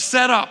 a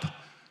setup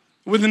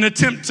with an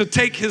attempt to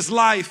take his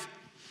life.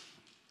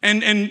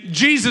 And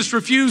Jesus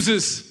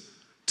refuses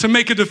to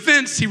make a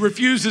defense. He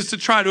refuses to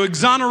try to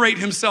exonerate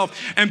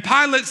himself. And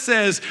Pilate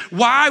says,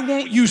 why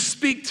won't you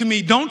speak to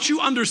me? Don't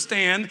you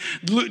understand,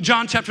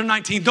 John chapter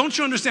 19, don't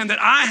you understand that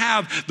I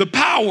have the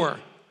power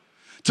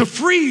to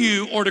free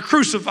you or to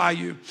crucify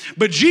you?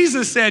 But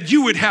Jesus said,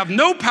 you would have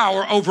no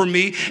power over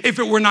me if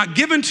it were not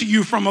given to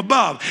you from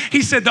above.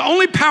 He said, the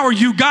only power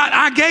you got,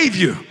 I gave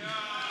you.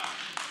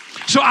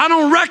 So I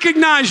don't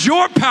recognize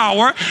your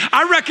power.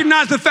 I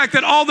recognize the fact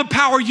that all the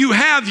power you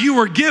have, you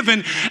were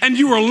given, and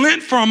you were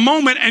lent for a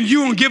moment, and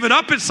you will give it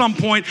up at some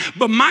point.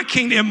 But my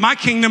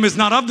kingdom is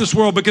not of this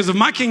world, because if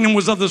my kingdom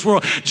was of this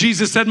world,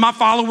 Jesus said my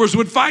followers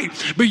would fight.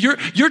 But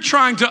you're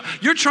trying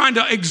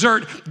to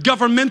exert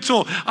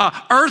governmental,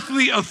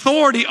 earthly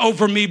authority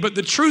over me. But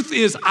the truth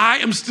is, I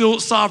am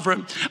still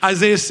sovereign.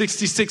 Isaiah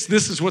 66,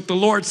 this is what the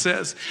Lord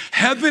says.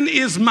 Heaven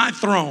is my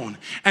throne,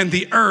 and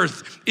the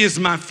earth is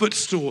my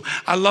footstool.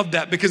 I love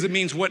that, because it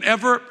means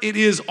whatever it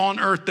is on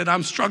earth that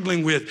I'm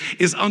struggling with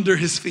is under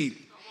his feet.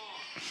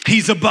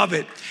 He's above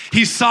it.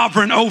 He's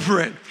sovereign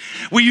over it.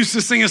 We used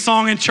to sing a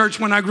song in church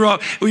when I grew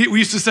up. We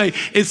used to say,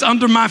 it's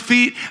under my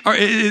feet, or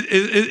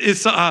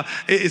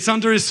it's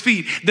under his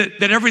feet.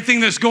 That everything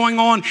that's going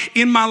on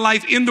in my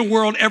life, in the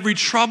world, every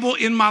trouble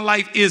in my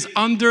life is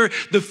under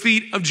the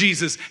feet of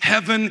Jesus.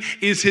 Heaven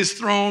is his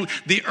throne.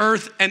 The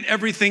earth and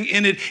everything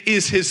in it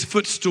is his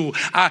footstool.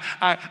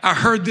 I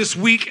heard this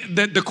week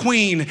that the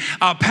Queen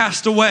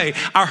passed away.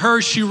 I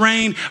heard she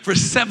reigned for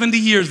 70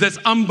 years. That's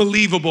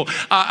unbelievable.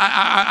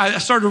 I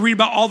started to read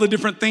about all the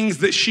different things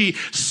that she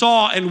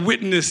saw and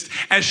witnessed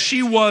as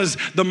she was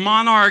the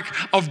monarch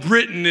of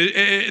Britain.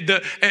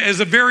 As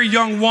a very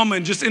young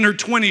woman, just in her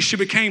 20s, she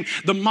became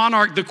the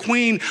monarch, the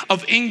Queen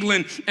of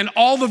England, and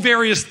all the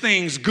various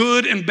things,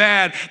 good and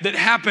bad, that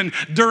happened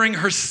during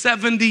her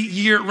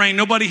 70-year reign.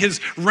 Nobody has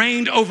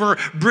reigned over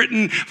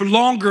Britain for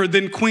longer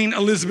than Queen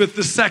Elizabeth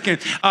II.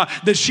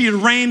 That she had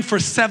reigned for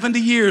 70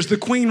 years. The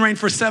Queen reigned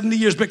for 70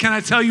 years. But can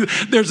I tell you,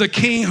 there's a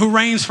king who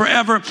reigns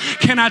forever?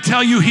 Can I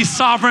tell you he's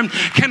sovereign?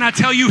 Can I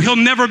tell you he'll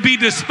never be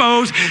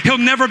disposed? He'll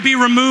never be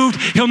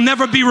removed. He'll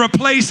never be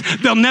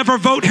replaced. They'll never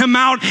vote him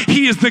out.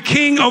 He is the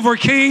King over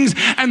kings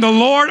and the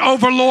Lord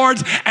over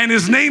lords, and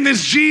his name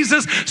is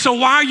Jesus. So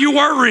why are you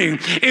worrying?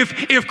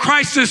 If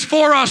Christ is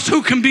for us,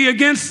 who can be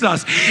against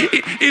us?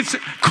 It's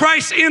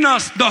Christ in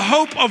us, the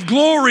hope of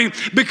glory,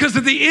 because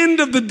at the end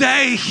of the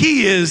day,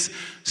 he is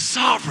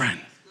sovereign.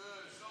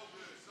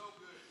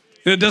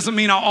 And it doesn't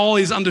mean I'll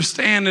always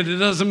understand it. It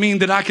doesn't mean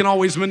that I can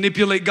always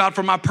manipulate God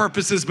for my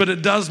purposes, but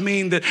it does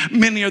mean that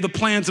many are the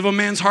plans of a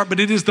man's heart,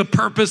 but it is the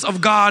purpose of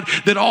God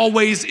that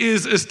always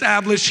is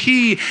established.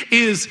 He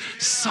is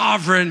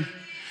sovereign.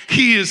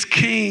 He is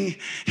king.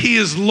 He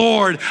is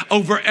Lord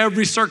over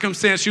every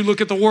circumstance. You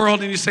look at the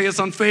world and you say it's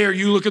unfair.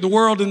 You look at the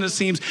world and it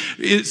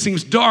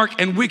seems dark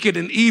and wicked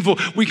and evil.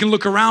 We can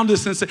look around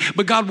us and say,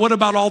 but God, what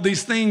about all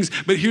these things?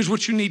 But here's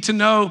what you need to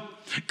know.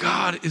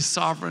 God is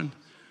sovereign.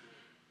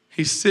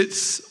 He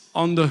sits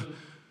on the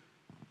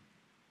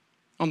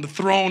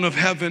throne of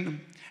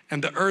heaven,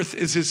 and the earth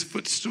is his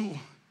footstool.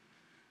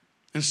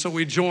 And so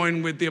we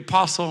join with the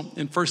apostle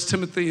in 1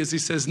 Timothy as he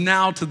says,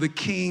 now to the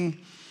King,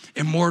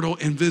 immortal,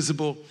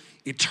 invisible,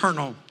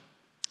 eternal,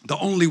 the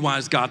only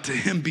wise God, to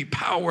him be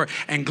power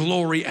and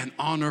glory and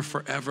honor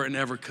forever and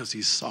ever, because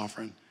he's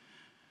sovereign.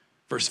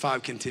 Verse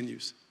 5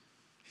 continues.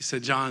 He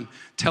said, John,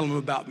 tell him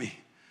about me.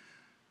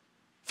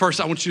 First,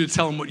 I want you to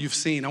tell him what you've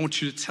seen. I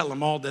want you to tell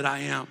him all that I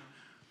am.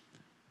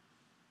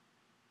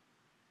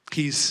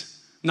 He's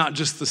not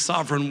just the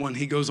sovereign one.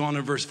 He goes on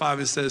in verse 5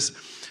 and says,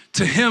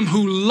 to him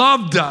who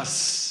loved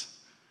us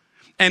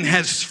and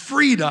has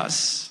freed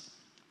us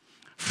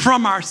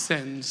from our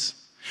sins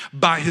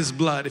by his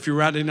blood. If you're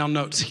writing down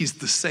notes, he's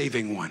the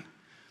saving one.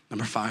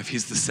 Number 5,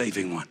 he's the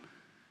saving one.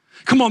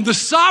 Come on, the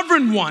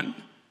sovereign one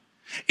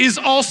is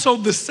also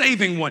the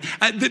saving one.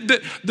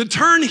 The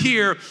turn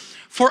here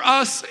for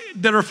us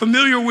that are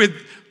familiar with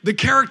the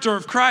character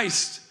of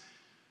Christ,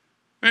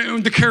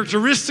 and the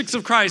characteristics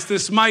of Christ,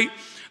 this might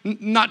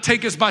not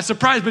take us by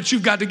surprise, but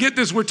you've got to get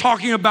this. We're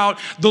talking about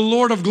the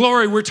Lord of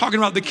glory. We're talking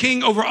about the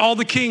King over all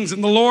the kings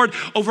and the Lord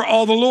over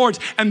all the lords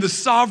and the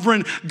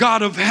sovereign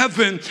God of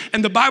heaven.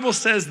 And the Bible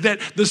says that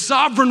the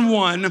sovereign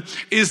one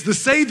is the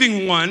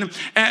saving one,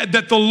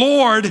 that the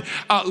Lord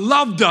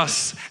loved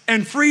us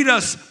and freed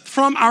us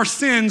from our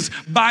sins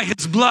by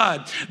his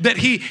blood. That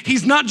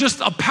he's not just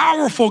a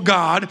powerful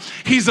God,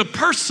 he's a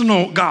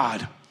personal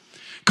God.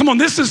 Come on,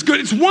 this is good.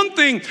 It's one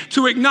thing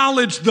to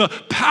acknowledge the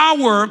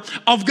power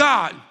of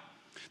God,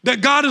 that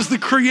God is the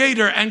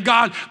creator and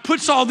God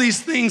puts all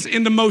these things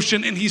into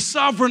motion and he's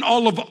sovereign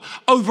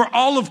over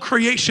all of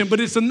creation.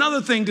 But it's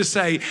another thing to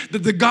say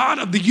that the God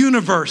of the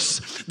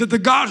universe, that the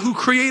God who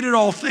created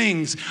all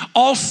things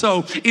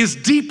also is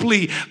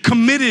deeply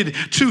committed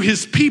to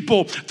his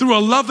people through a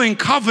loving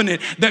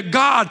covenant, that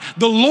God,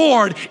 the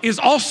Lord, is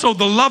also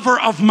the lover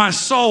of my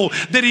soul,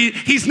 that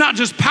he's not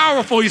just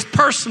powerful, he's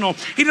personal.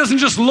 He doesn't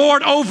just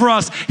lord over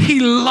us, he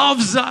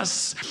loves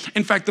us.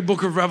 In fact, the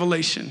book of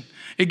Revelation,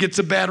 it gets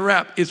a bad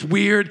rap. It's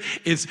weird.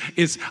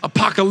 It's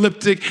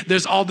apocalyptic.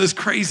 There's all this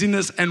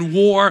craziness and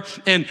war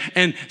and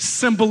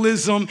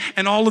symbolism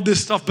and all of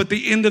this stuff. But at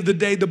the end of the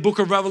day, the book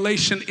of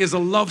Revelation is a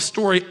love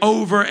story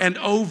over and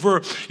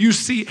over. You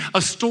see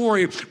a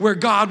story where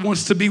God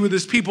wants to be with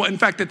his people. In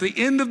fact, at the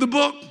end of the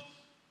book,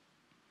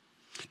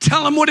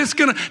 tell them what it's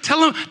gonna,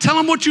 tell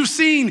them what you've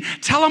seen,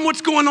 tell them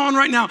what's going on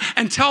right now,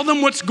 and tell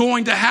them what's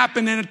going to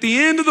happen. And at the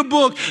end of the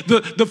book,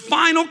 the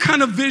final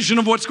kind of vision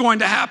of what's going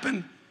to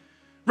happen,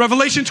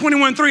 Revelation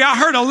 21:3, I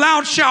heard a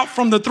loud shout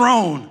from the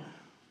throne,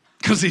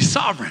 because he's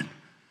sovereign,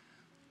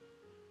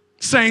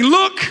 saying,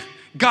 look,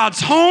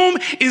 God's home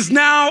is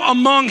now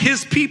among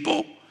his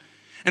people,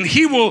 and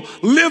he will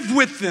live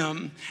with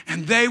them,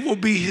 and they will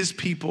be his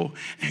people,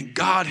 and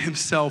God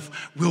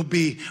himself will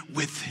be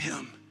with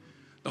him.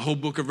 The whole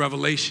book of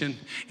Revelation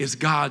is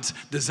God's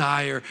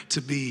desire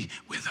to be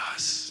with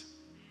us.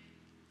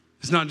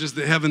 It's not just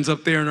the heavens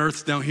up there and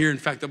earth's down here. In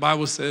fact, the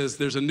Bible says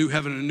there's a new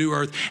heaven and a new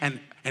earth, and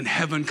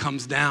heaven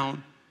comes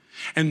down.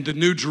 And the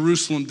new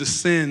Jerusalem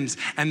descends,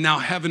 and now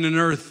heaven and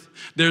earth,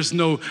 there's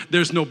no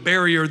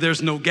barrier,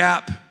 there's no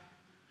gap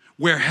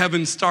where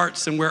heaven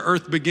starts and where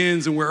earth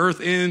begins and where earth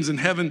ends and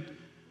heaven.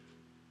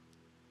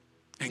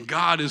 And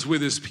God is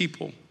with his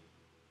people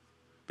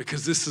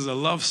because this is a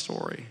love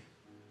story.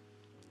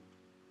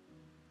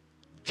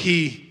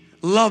 He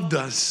loved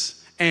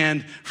us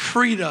and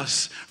freed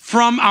us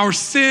from our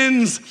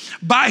sins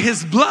by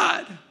his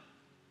blood.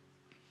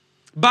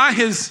 By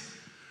his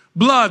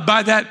blood,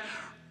 by that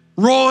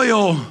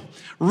royal,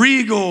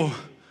 regal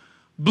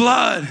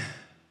blood.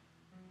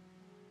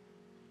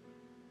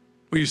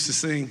 We used to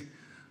sing,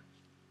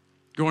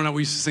 growing up,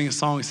 we used to sing a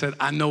song that said,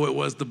 I know it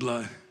was the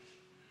blood.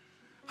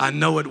 I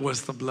know it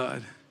was the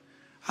blood.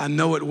 I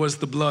know it was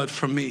the blood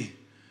for me.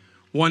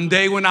 One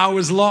day when I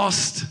was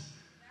lost,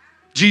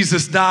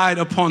 Jesus died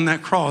upon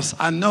that cross.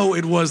 I know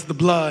it was the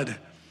blood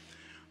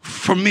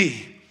for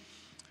me.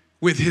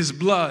 With his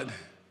blood,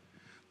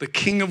 the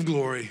King of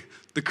glory,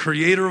 the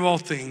creator of all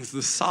things,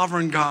 the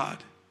sovereign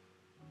God,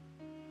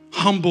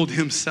 humbled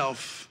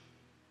himself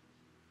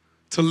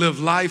to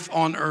live life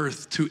on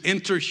earth, to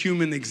enter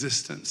human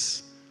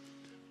existence,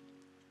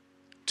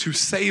 to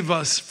save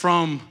us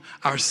from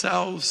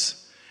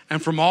ourselves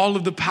and from all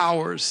of the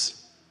powers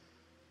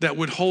that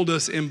would hold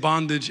us in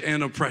bondage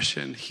and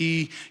oppression.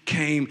 He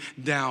came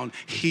down.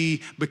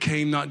 He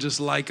became not just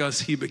like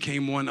us, he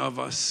became one of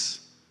us.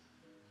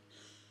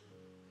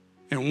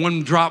 And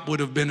one drop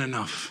would have been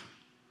enough.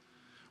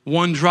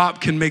 One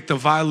drop can make the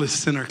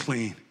vilest sinner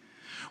clean.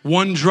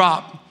 One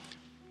drop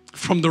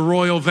from the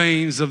royal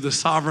veins of the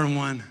sovereign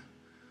one,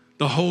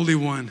 the holy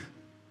one.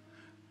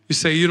 You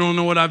say, you don't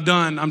know what I've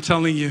done. I'm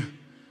telling you.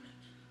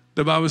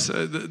 The Bible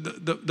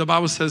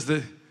says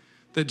that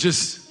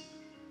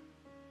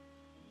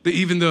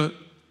even the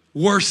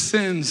worst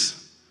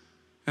sins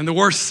and the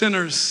worst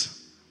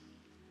sinners,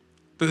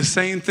 the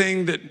same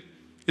thing that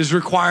is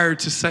required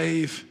to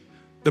save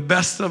the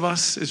best of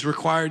us is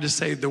required to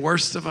save the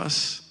worst of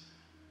us.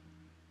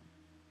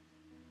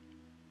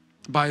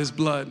 By his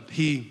blood,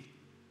 he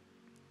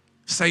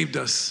saved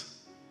us.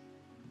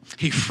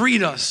 He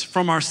freed us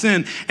from our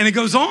sin. And it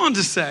goes on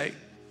to say,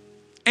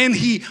 and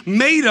he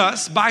made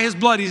us, by his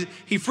blood,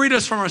 he freed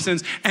us from our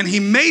sins, and he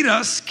made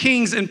us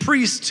kings and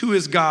priests to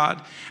his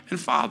God and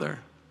Father.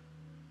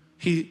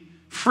 He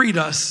freed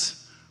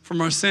us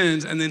from our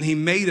sins, and then he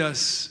made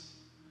us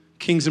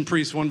kings and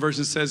priests. One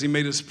version says he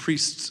made us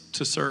priests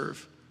to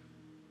serve.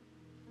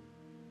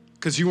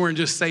 Because you weren't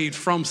just saved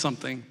from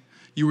something,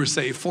 you were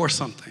saved for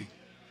something.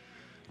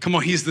 Come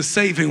on, he's the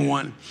saving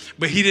one.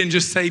 But he didn't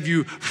just save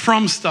you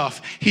from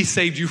stuff. He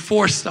saved you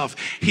for stuff.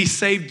 He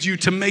saved you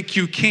to make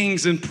you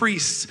kings and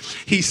priests.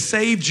 He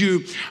saved you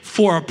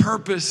for a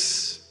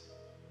purpose.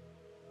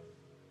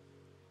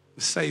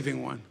 The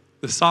saving one,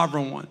 the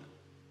sovereign one,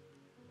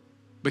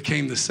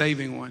 became the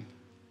saving one.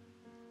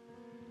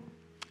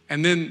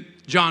 And then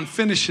John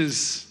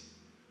finishes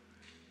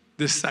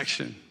this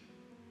section.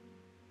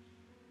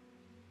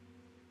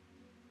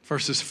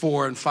 Verses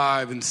 4 and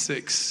 5 and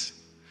 6.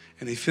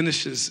 And he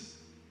finishes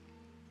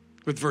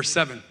with verse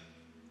 7.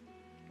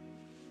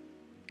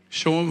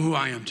 Show them who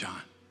I am,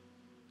 John.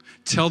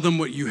 Tell them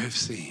what you have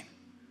seen.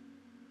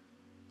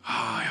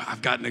 Oh,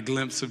 I've gotten a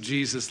glimpse of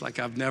Jesus like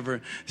I've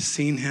never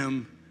seen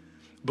him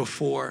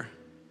before.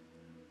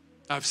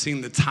 I've seen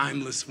the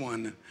timeless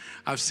one.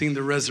 I've seen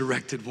the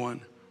resurrected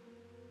one.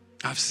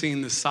 I've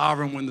seen the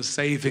sovereign one, the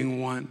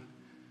saving one.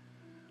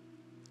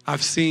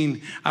 I've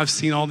seen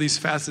all these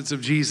facets of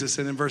Jesus.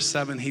 And in verse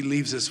 7, he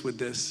leaves us with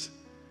this.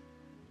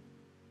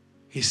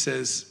 He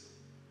says,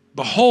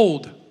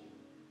 behold,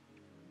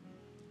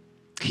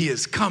 he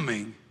is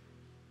coming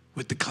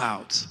with the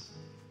clouds.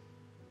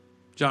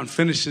 John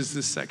finishes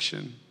this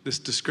section, this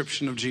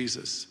description of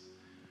Jesus.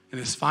 In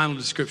his final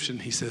description,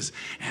 he says,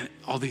 and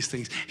all these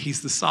things,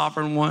 he's the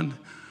sovereign one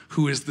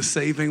who is the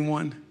saving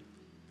one.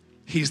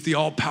 He's the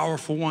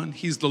all-powerful one.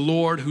 He's the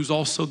Lord who's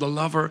also the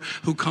lover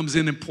who comes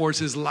in and pours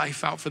his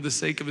life out for the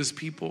sake of his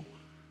people.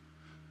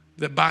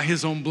 That by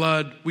his own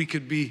blood, we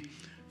could be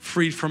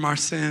freed from our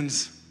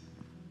sins.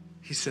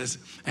 He says,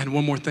 and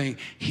one more thing,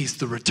 he's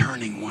the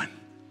returning one.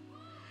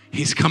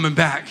 He's coming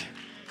back.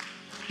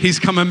 He's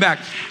coming back.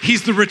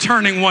 He's the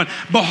returning one.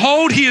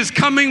 Behold, he is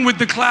coming with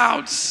the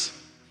clouds.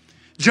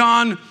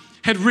 John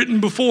had written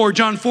before,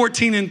 John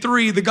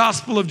 14:3, the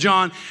Gospel of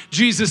John,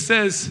 Jesus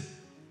says,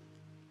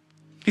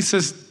 he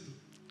says,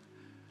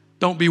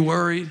 don't be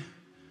worried.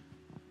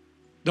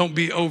 Don't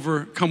be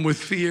overcome with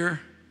fear.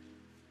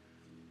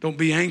 Don't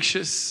be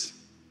anxious.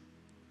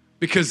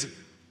 Because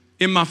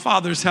In my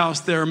Father's house,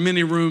 there are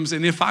many rooms,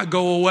 and if I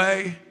go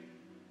away,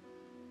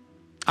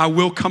 I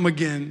will come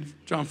again,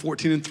 John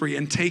 14:3,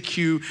 and take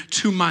you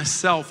to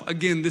myself.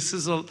 Again, this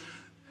is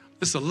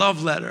a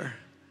love letter.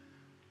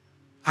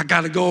 I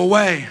got to go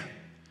away,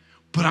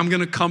 but I'm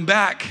going to come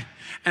back,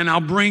 and I'll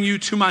bring you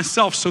to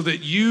myself so that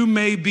you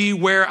may be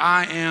where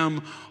I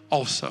am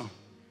also.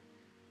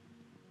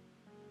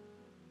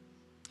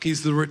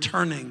 He's the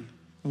returning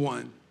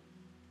one.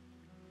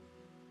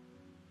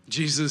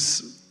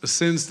 Jesus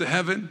ascends to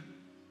heaven.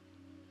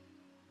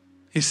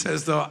 He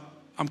says, though,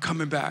 I'm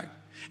coming back.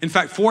 In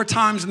fact, 4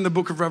 times in the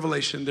book of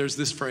Revelation, there's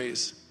this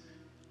phrase,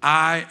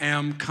 I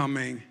am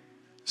coming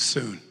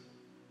soon.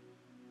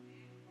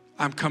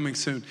 I'm coming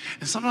soon.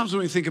 And sometimes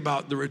when we think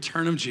about the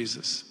return of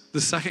Jesus,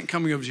 the second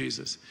coming of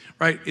Jesus,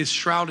 right, it's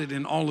shrouded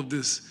in all of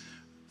this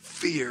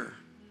fear.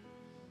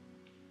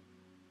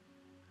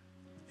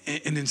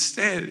 And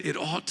instead, it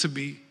ought to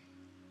be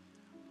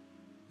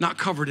not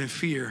covered in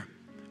fear,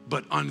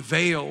 but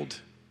unveiled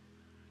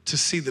to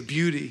see the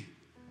beauty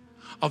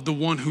of the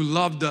one who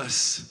loved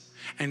us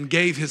and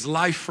gave his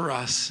life for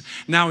us.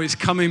 Now he's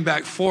coming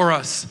back for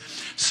us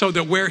so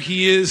that where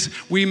he is,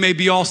 we may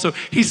be also.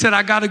 He said,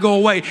 I got to go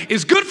away.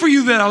 It's good for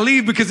you that I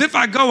leave, because if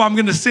I go, I'm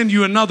going to send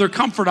you another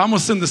comforter. I'm going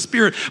to send the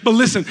Spirit. But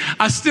listen,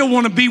 I still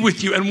want to be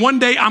with you. And one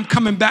day I'm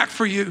coming back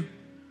for you.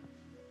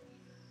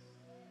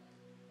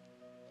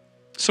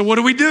 So what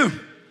do we do?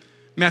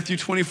 Matthew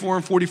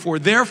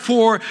 24:44.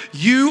 Therefore,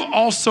 you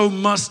also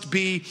must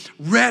be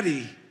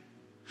ready,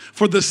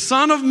 for the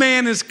Son of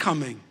Man is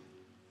coming.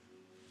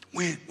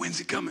 When's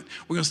he coming?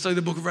 We're going to study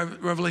the book of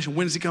Revelation.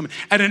 When is he coming?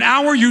 At an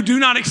hour you do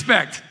not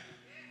expect.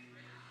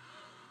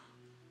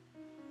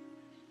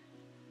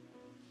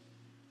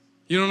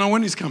 You don't know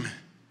when he's coming.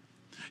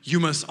 You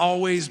must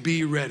always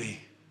be ready.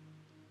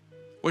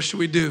 What should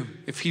we do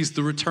if he's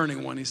the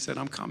returning one? He said,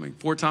 I'm coming.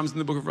 4 times in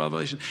the book of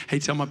Revelation. Hey,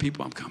 tell my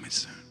people I'm coming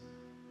soon.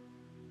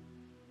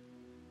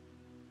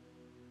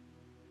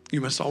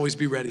 You must always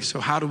be ready. So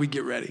how do we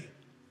get ready?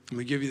 Let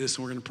me give you this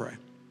and we're going to pray.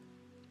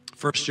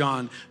 1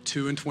 John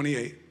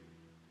 2:28.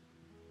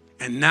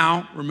 And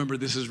now, remember,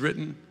 this is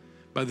written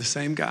by the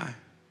same guy.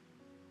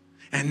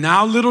 And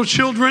now, little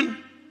children,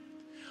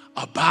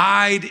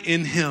 abide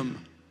in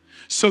him,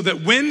 so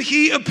that when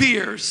he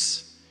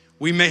appears,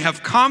 we may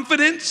have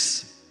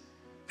confidence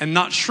and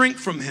not shrink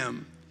from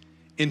him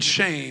in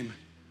shame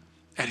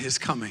at his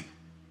coming.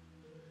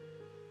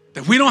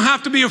 That we don't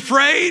have to be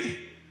afraid.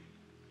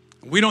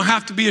 We don't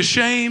have to be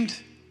ashamed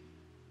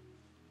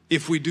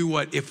if we do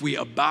what? If we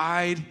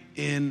abide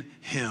in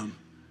him.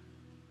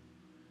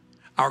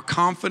 Our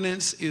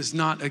confidence is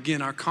not,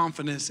 again, our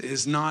confidence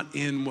is not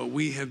in what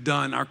we have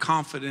done. Our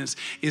confidence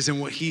is in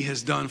what he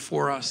has done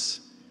for us.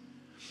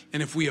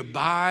 And if we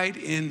abide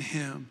in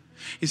him,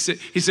 he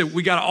said,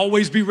 we got to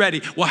always be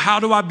ready. Well, how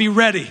do I be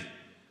ready?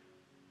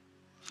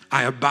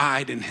 I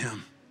abide in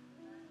him.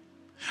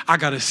 I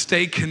got to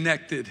stay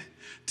connected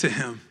to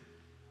him.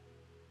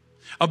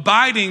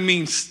 Abiding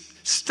means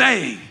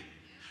staying,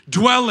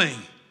 dwelling,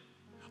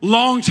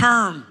 long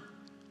term.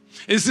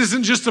 This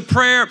isn't just a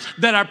prayer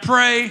that I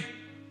pray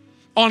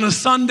on a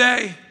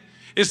Sunday.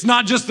 It's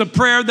not just a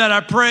prayer that I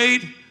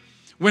prayed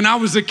when I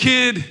was a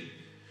kid.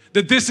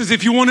 That this is,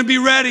 if you want to be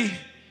ready,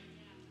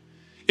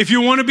 if you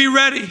want to be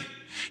ready,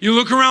 you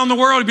look around the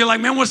world and be like,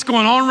 man, what's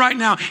going on right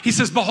now? He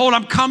says, behold,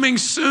 I'm coming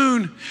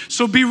soon,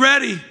 so be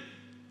ready.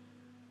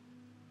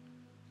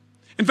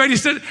 In fact, he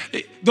said,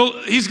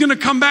 he's going to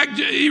come back.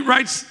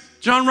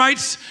 John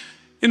writes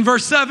in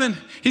verse 7,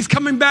 he's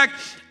coming back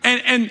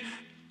and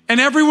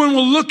everyone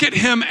will look at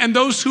him, and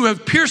those who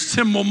have pierced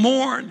him will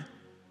mourn.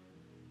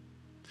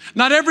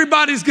 Not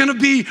everybody's going to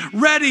be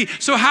ready.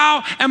 So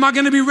how am I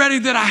going to be ready?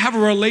 That I have a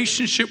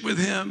relationship with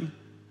him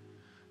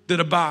that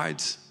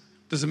abides.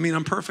 Does it mean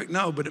I'm perfect?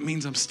 No, but it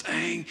means I'm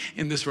staying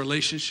in this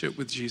relationship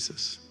with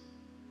Jesus.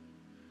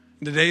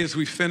 And today, as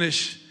we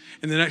finish,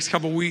 in the next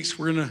couple of weeks,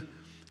 we're going to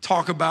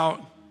talk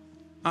about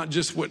not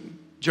just what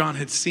John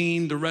had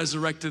seen, the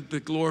resurrected, the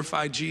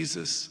glorified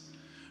Jesus,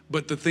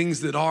 but the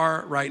things that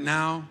are right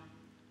now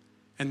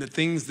and the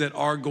things that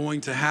are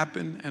going to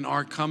happen and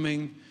are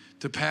coming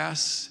to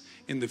pass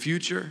in the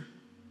future.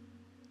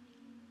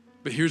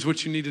 But here's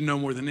what you need to know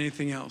more than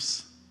anything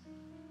else.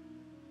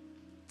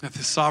 That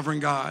the sovereign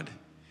God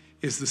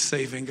is the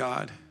saving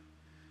God.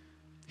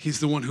 He's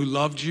the one who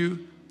loved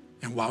you,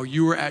 and while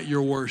you were at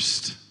your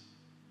worst,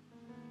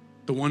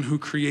 the one who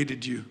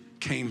created you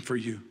came for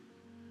you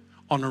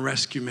on a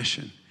rescue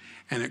mission,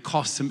 and it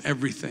cost him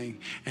everything,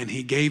 and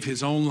he gave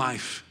his own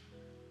life.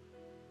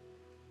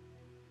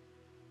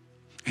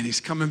 And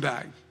he's coming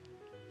back.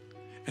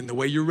 And the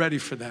way you're ready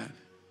for that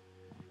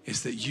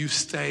is that you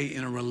stay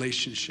in a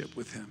relationship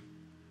with him.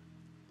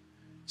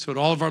 So at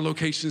all of our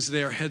locations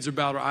today, our heads are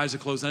bowed, our eyes are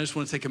closed. And I just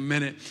want to take a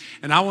minute,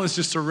 and I want us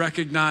just to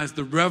recognize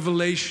the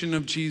revelation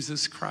of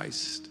Jesus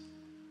Christ,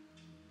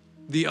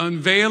 the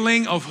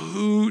unveiling of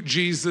who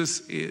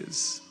Jesus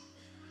is.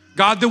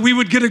 God, that we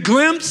would get a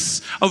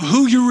glimpse of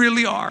who you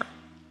really are.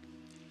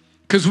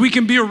 Because we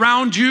can be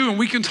around you and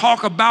we can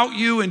talk about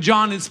you. And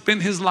John had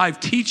spent his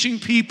life teaching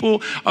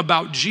people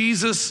about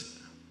Jesus.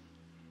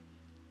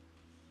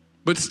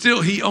 But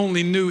still, he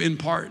only knew in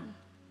part.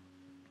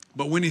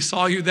 But when he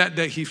saw you that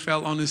day, he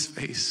fell on his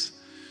face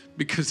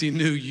because he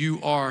knew you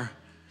are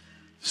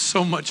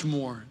so much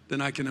more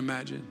than I can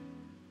imagine.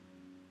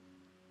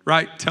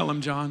 Right? Tell him,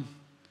 John.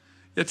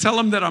 Yeah, tell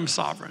him that I'm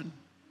sovereign.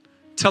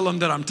 Tell them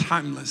that I'm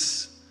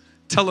timeless.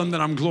 Tell them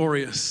that I'm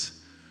glorious.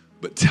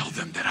 But tell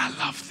them that I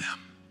love them.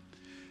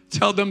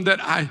 Tell them that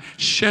I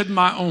shed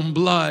my own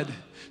blood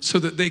so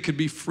that they could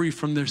be free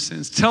from their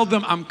sins. Tell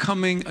them I'm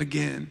coming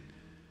again.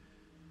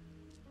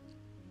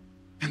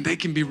 And they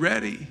can be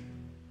ready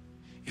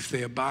if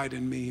they abide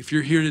in me. If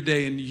you're here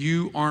today and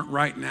you aren't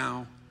right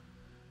now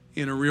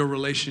in a real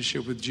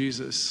relationship with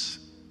Jesus,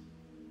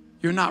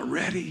 you're not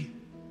ready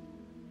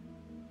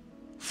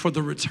for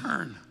the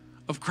return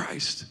of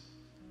Christ.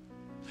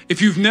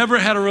 If you've never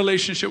had a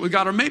relationship with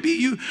God, or maybe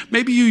you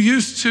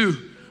used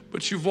to,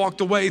 but you've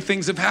walked away,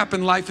 things have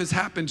happened, life has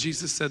happened.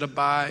 Jesus said,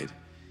 abide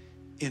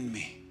in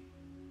me.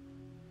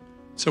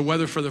 So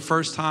whether for the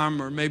first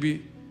time or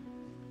maybe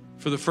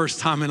for the first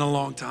time in a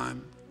long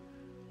time,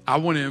 I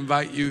want to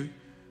invite you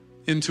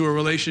into a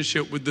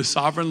relationship with the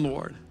sovereign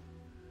Lord,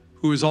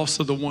 who is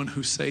also the one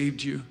who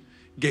saved you,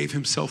 gave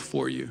himself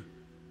for you,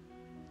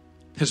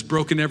 has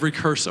broken every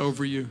curse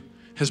over you,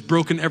 has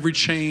broken every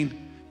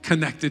chain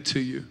connected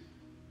to you.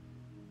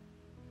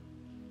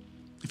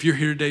 If you're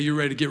here today, you're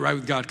ready to get right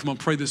with God, come on,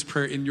 pray this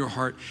prayer in your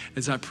heart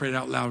as I pray it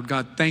out loud.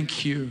 God,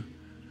 thank you.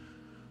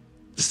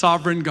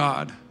 Sovereign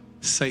God,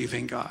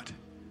 saving God.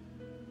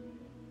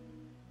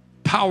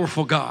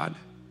 Powerful God,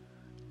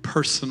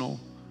 personal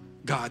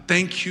God.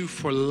 Thank you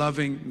for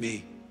loving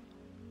me.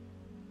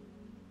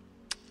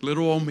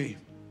 Little old me.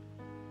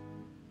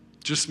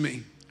 Just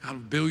me. Out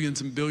of billions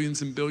and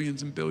billions and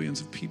billions and billions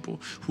of people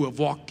who have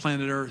walked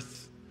planet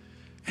Earth.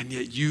 And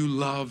yet you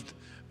loved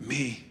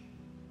me.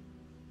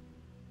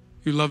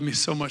 You loved me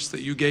so much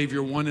that you gave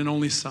your one and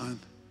only Son.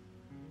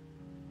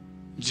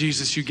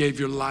 Jesus, you gave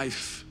your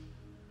life.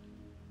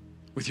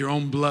 With your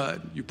own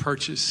blood, you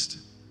purchased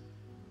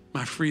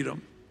my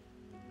freedom.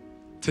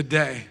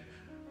 Today,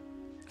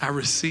 I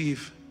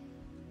receive.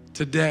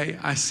 Today,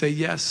 I say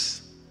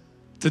yes.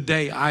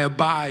 Today, I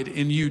abide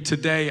in you.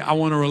 Today, I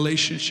want a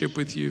relationship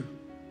with you.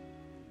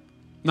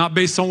 Not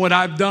based on what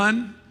I've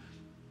done,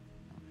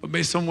 but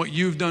based on what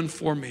you've done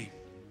for me.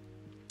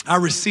 I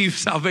receive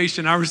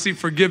salvation. I receive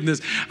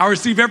forgiveness. I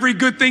receive every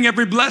good thing,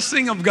 every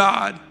blessing of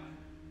God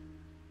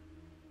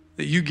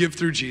that you give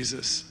through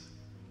Jesus.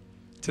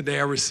 Today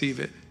I receive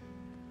it.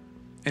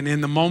 And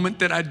in the moment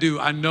that I do,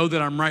 I know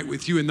that I'm right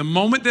with you. In the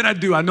moment that I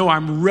do, I know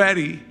I'm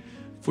ready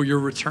for your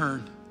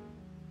return.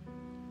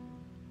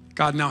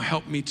 God, now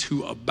help me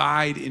to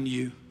abide in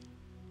you.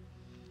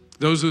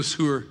 Those of us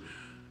who are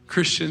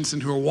Christians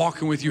and who are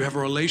walking with you, have a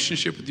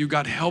relationship with you,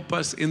 God, help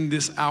us in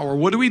this hour.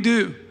 What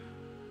do?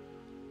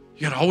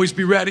 You got to always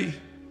be ready.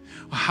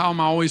 Well, how am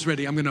I always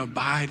ready? I'm going to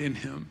abide in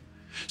him.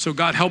 So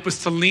God, help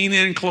us to lean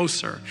in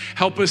closer.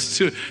 Help us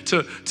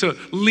to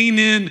lean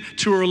in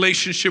to a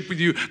relationship with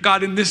you.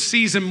 God, in this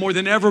season more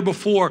than ever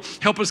before,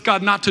 help us,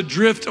 God, not to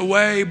drift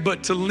away,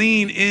 but to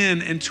lean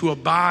in and to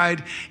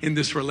abide in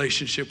this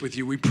relationship with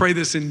you. We pray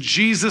this in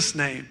Jesus'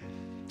 name.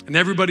 And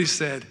everybody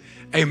said,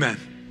 amen.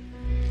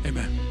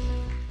 Amen.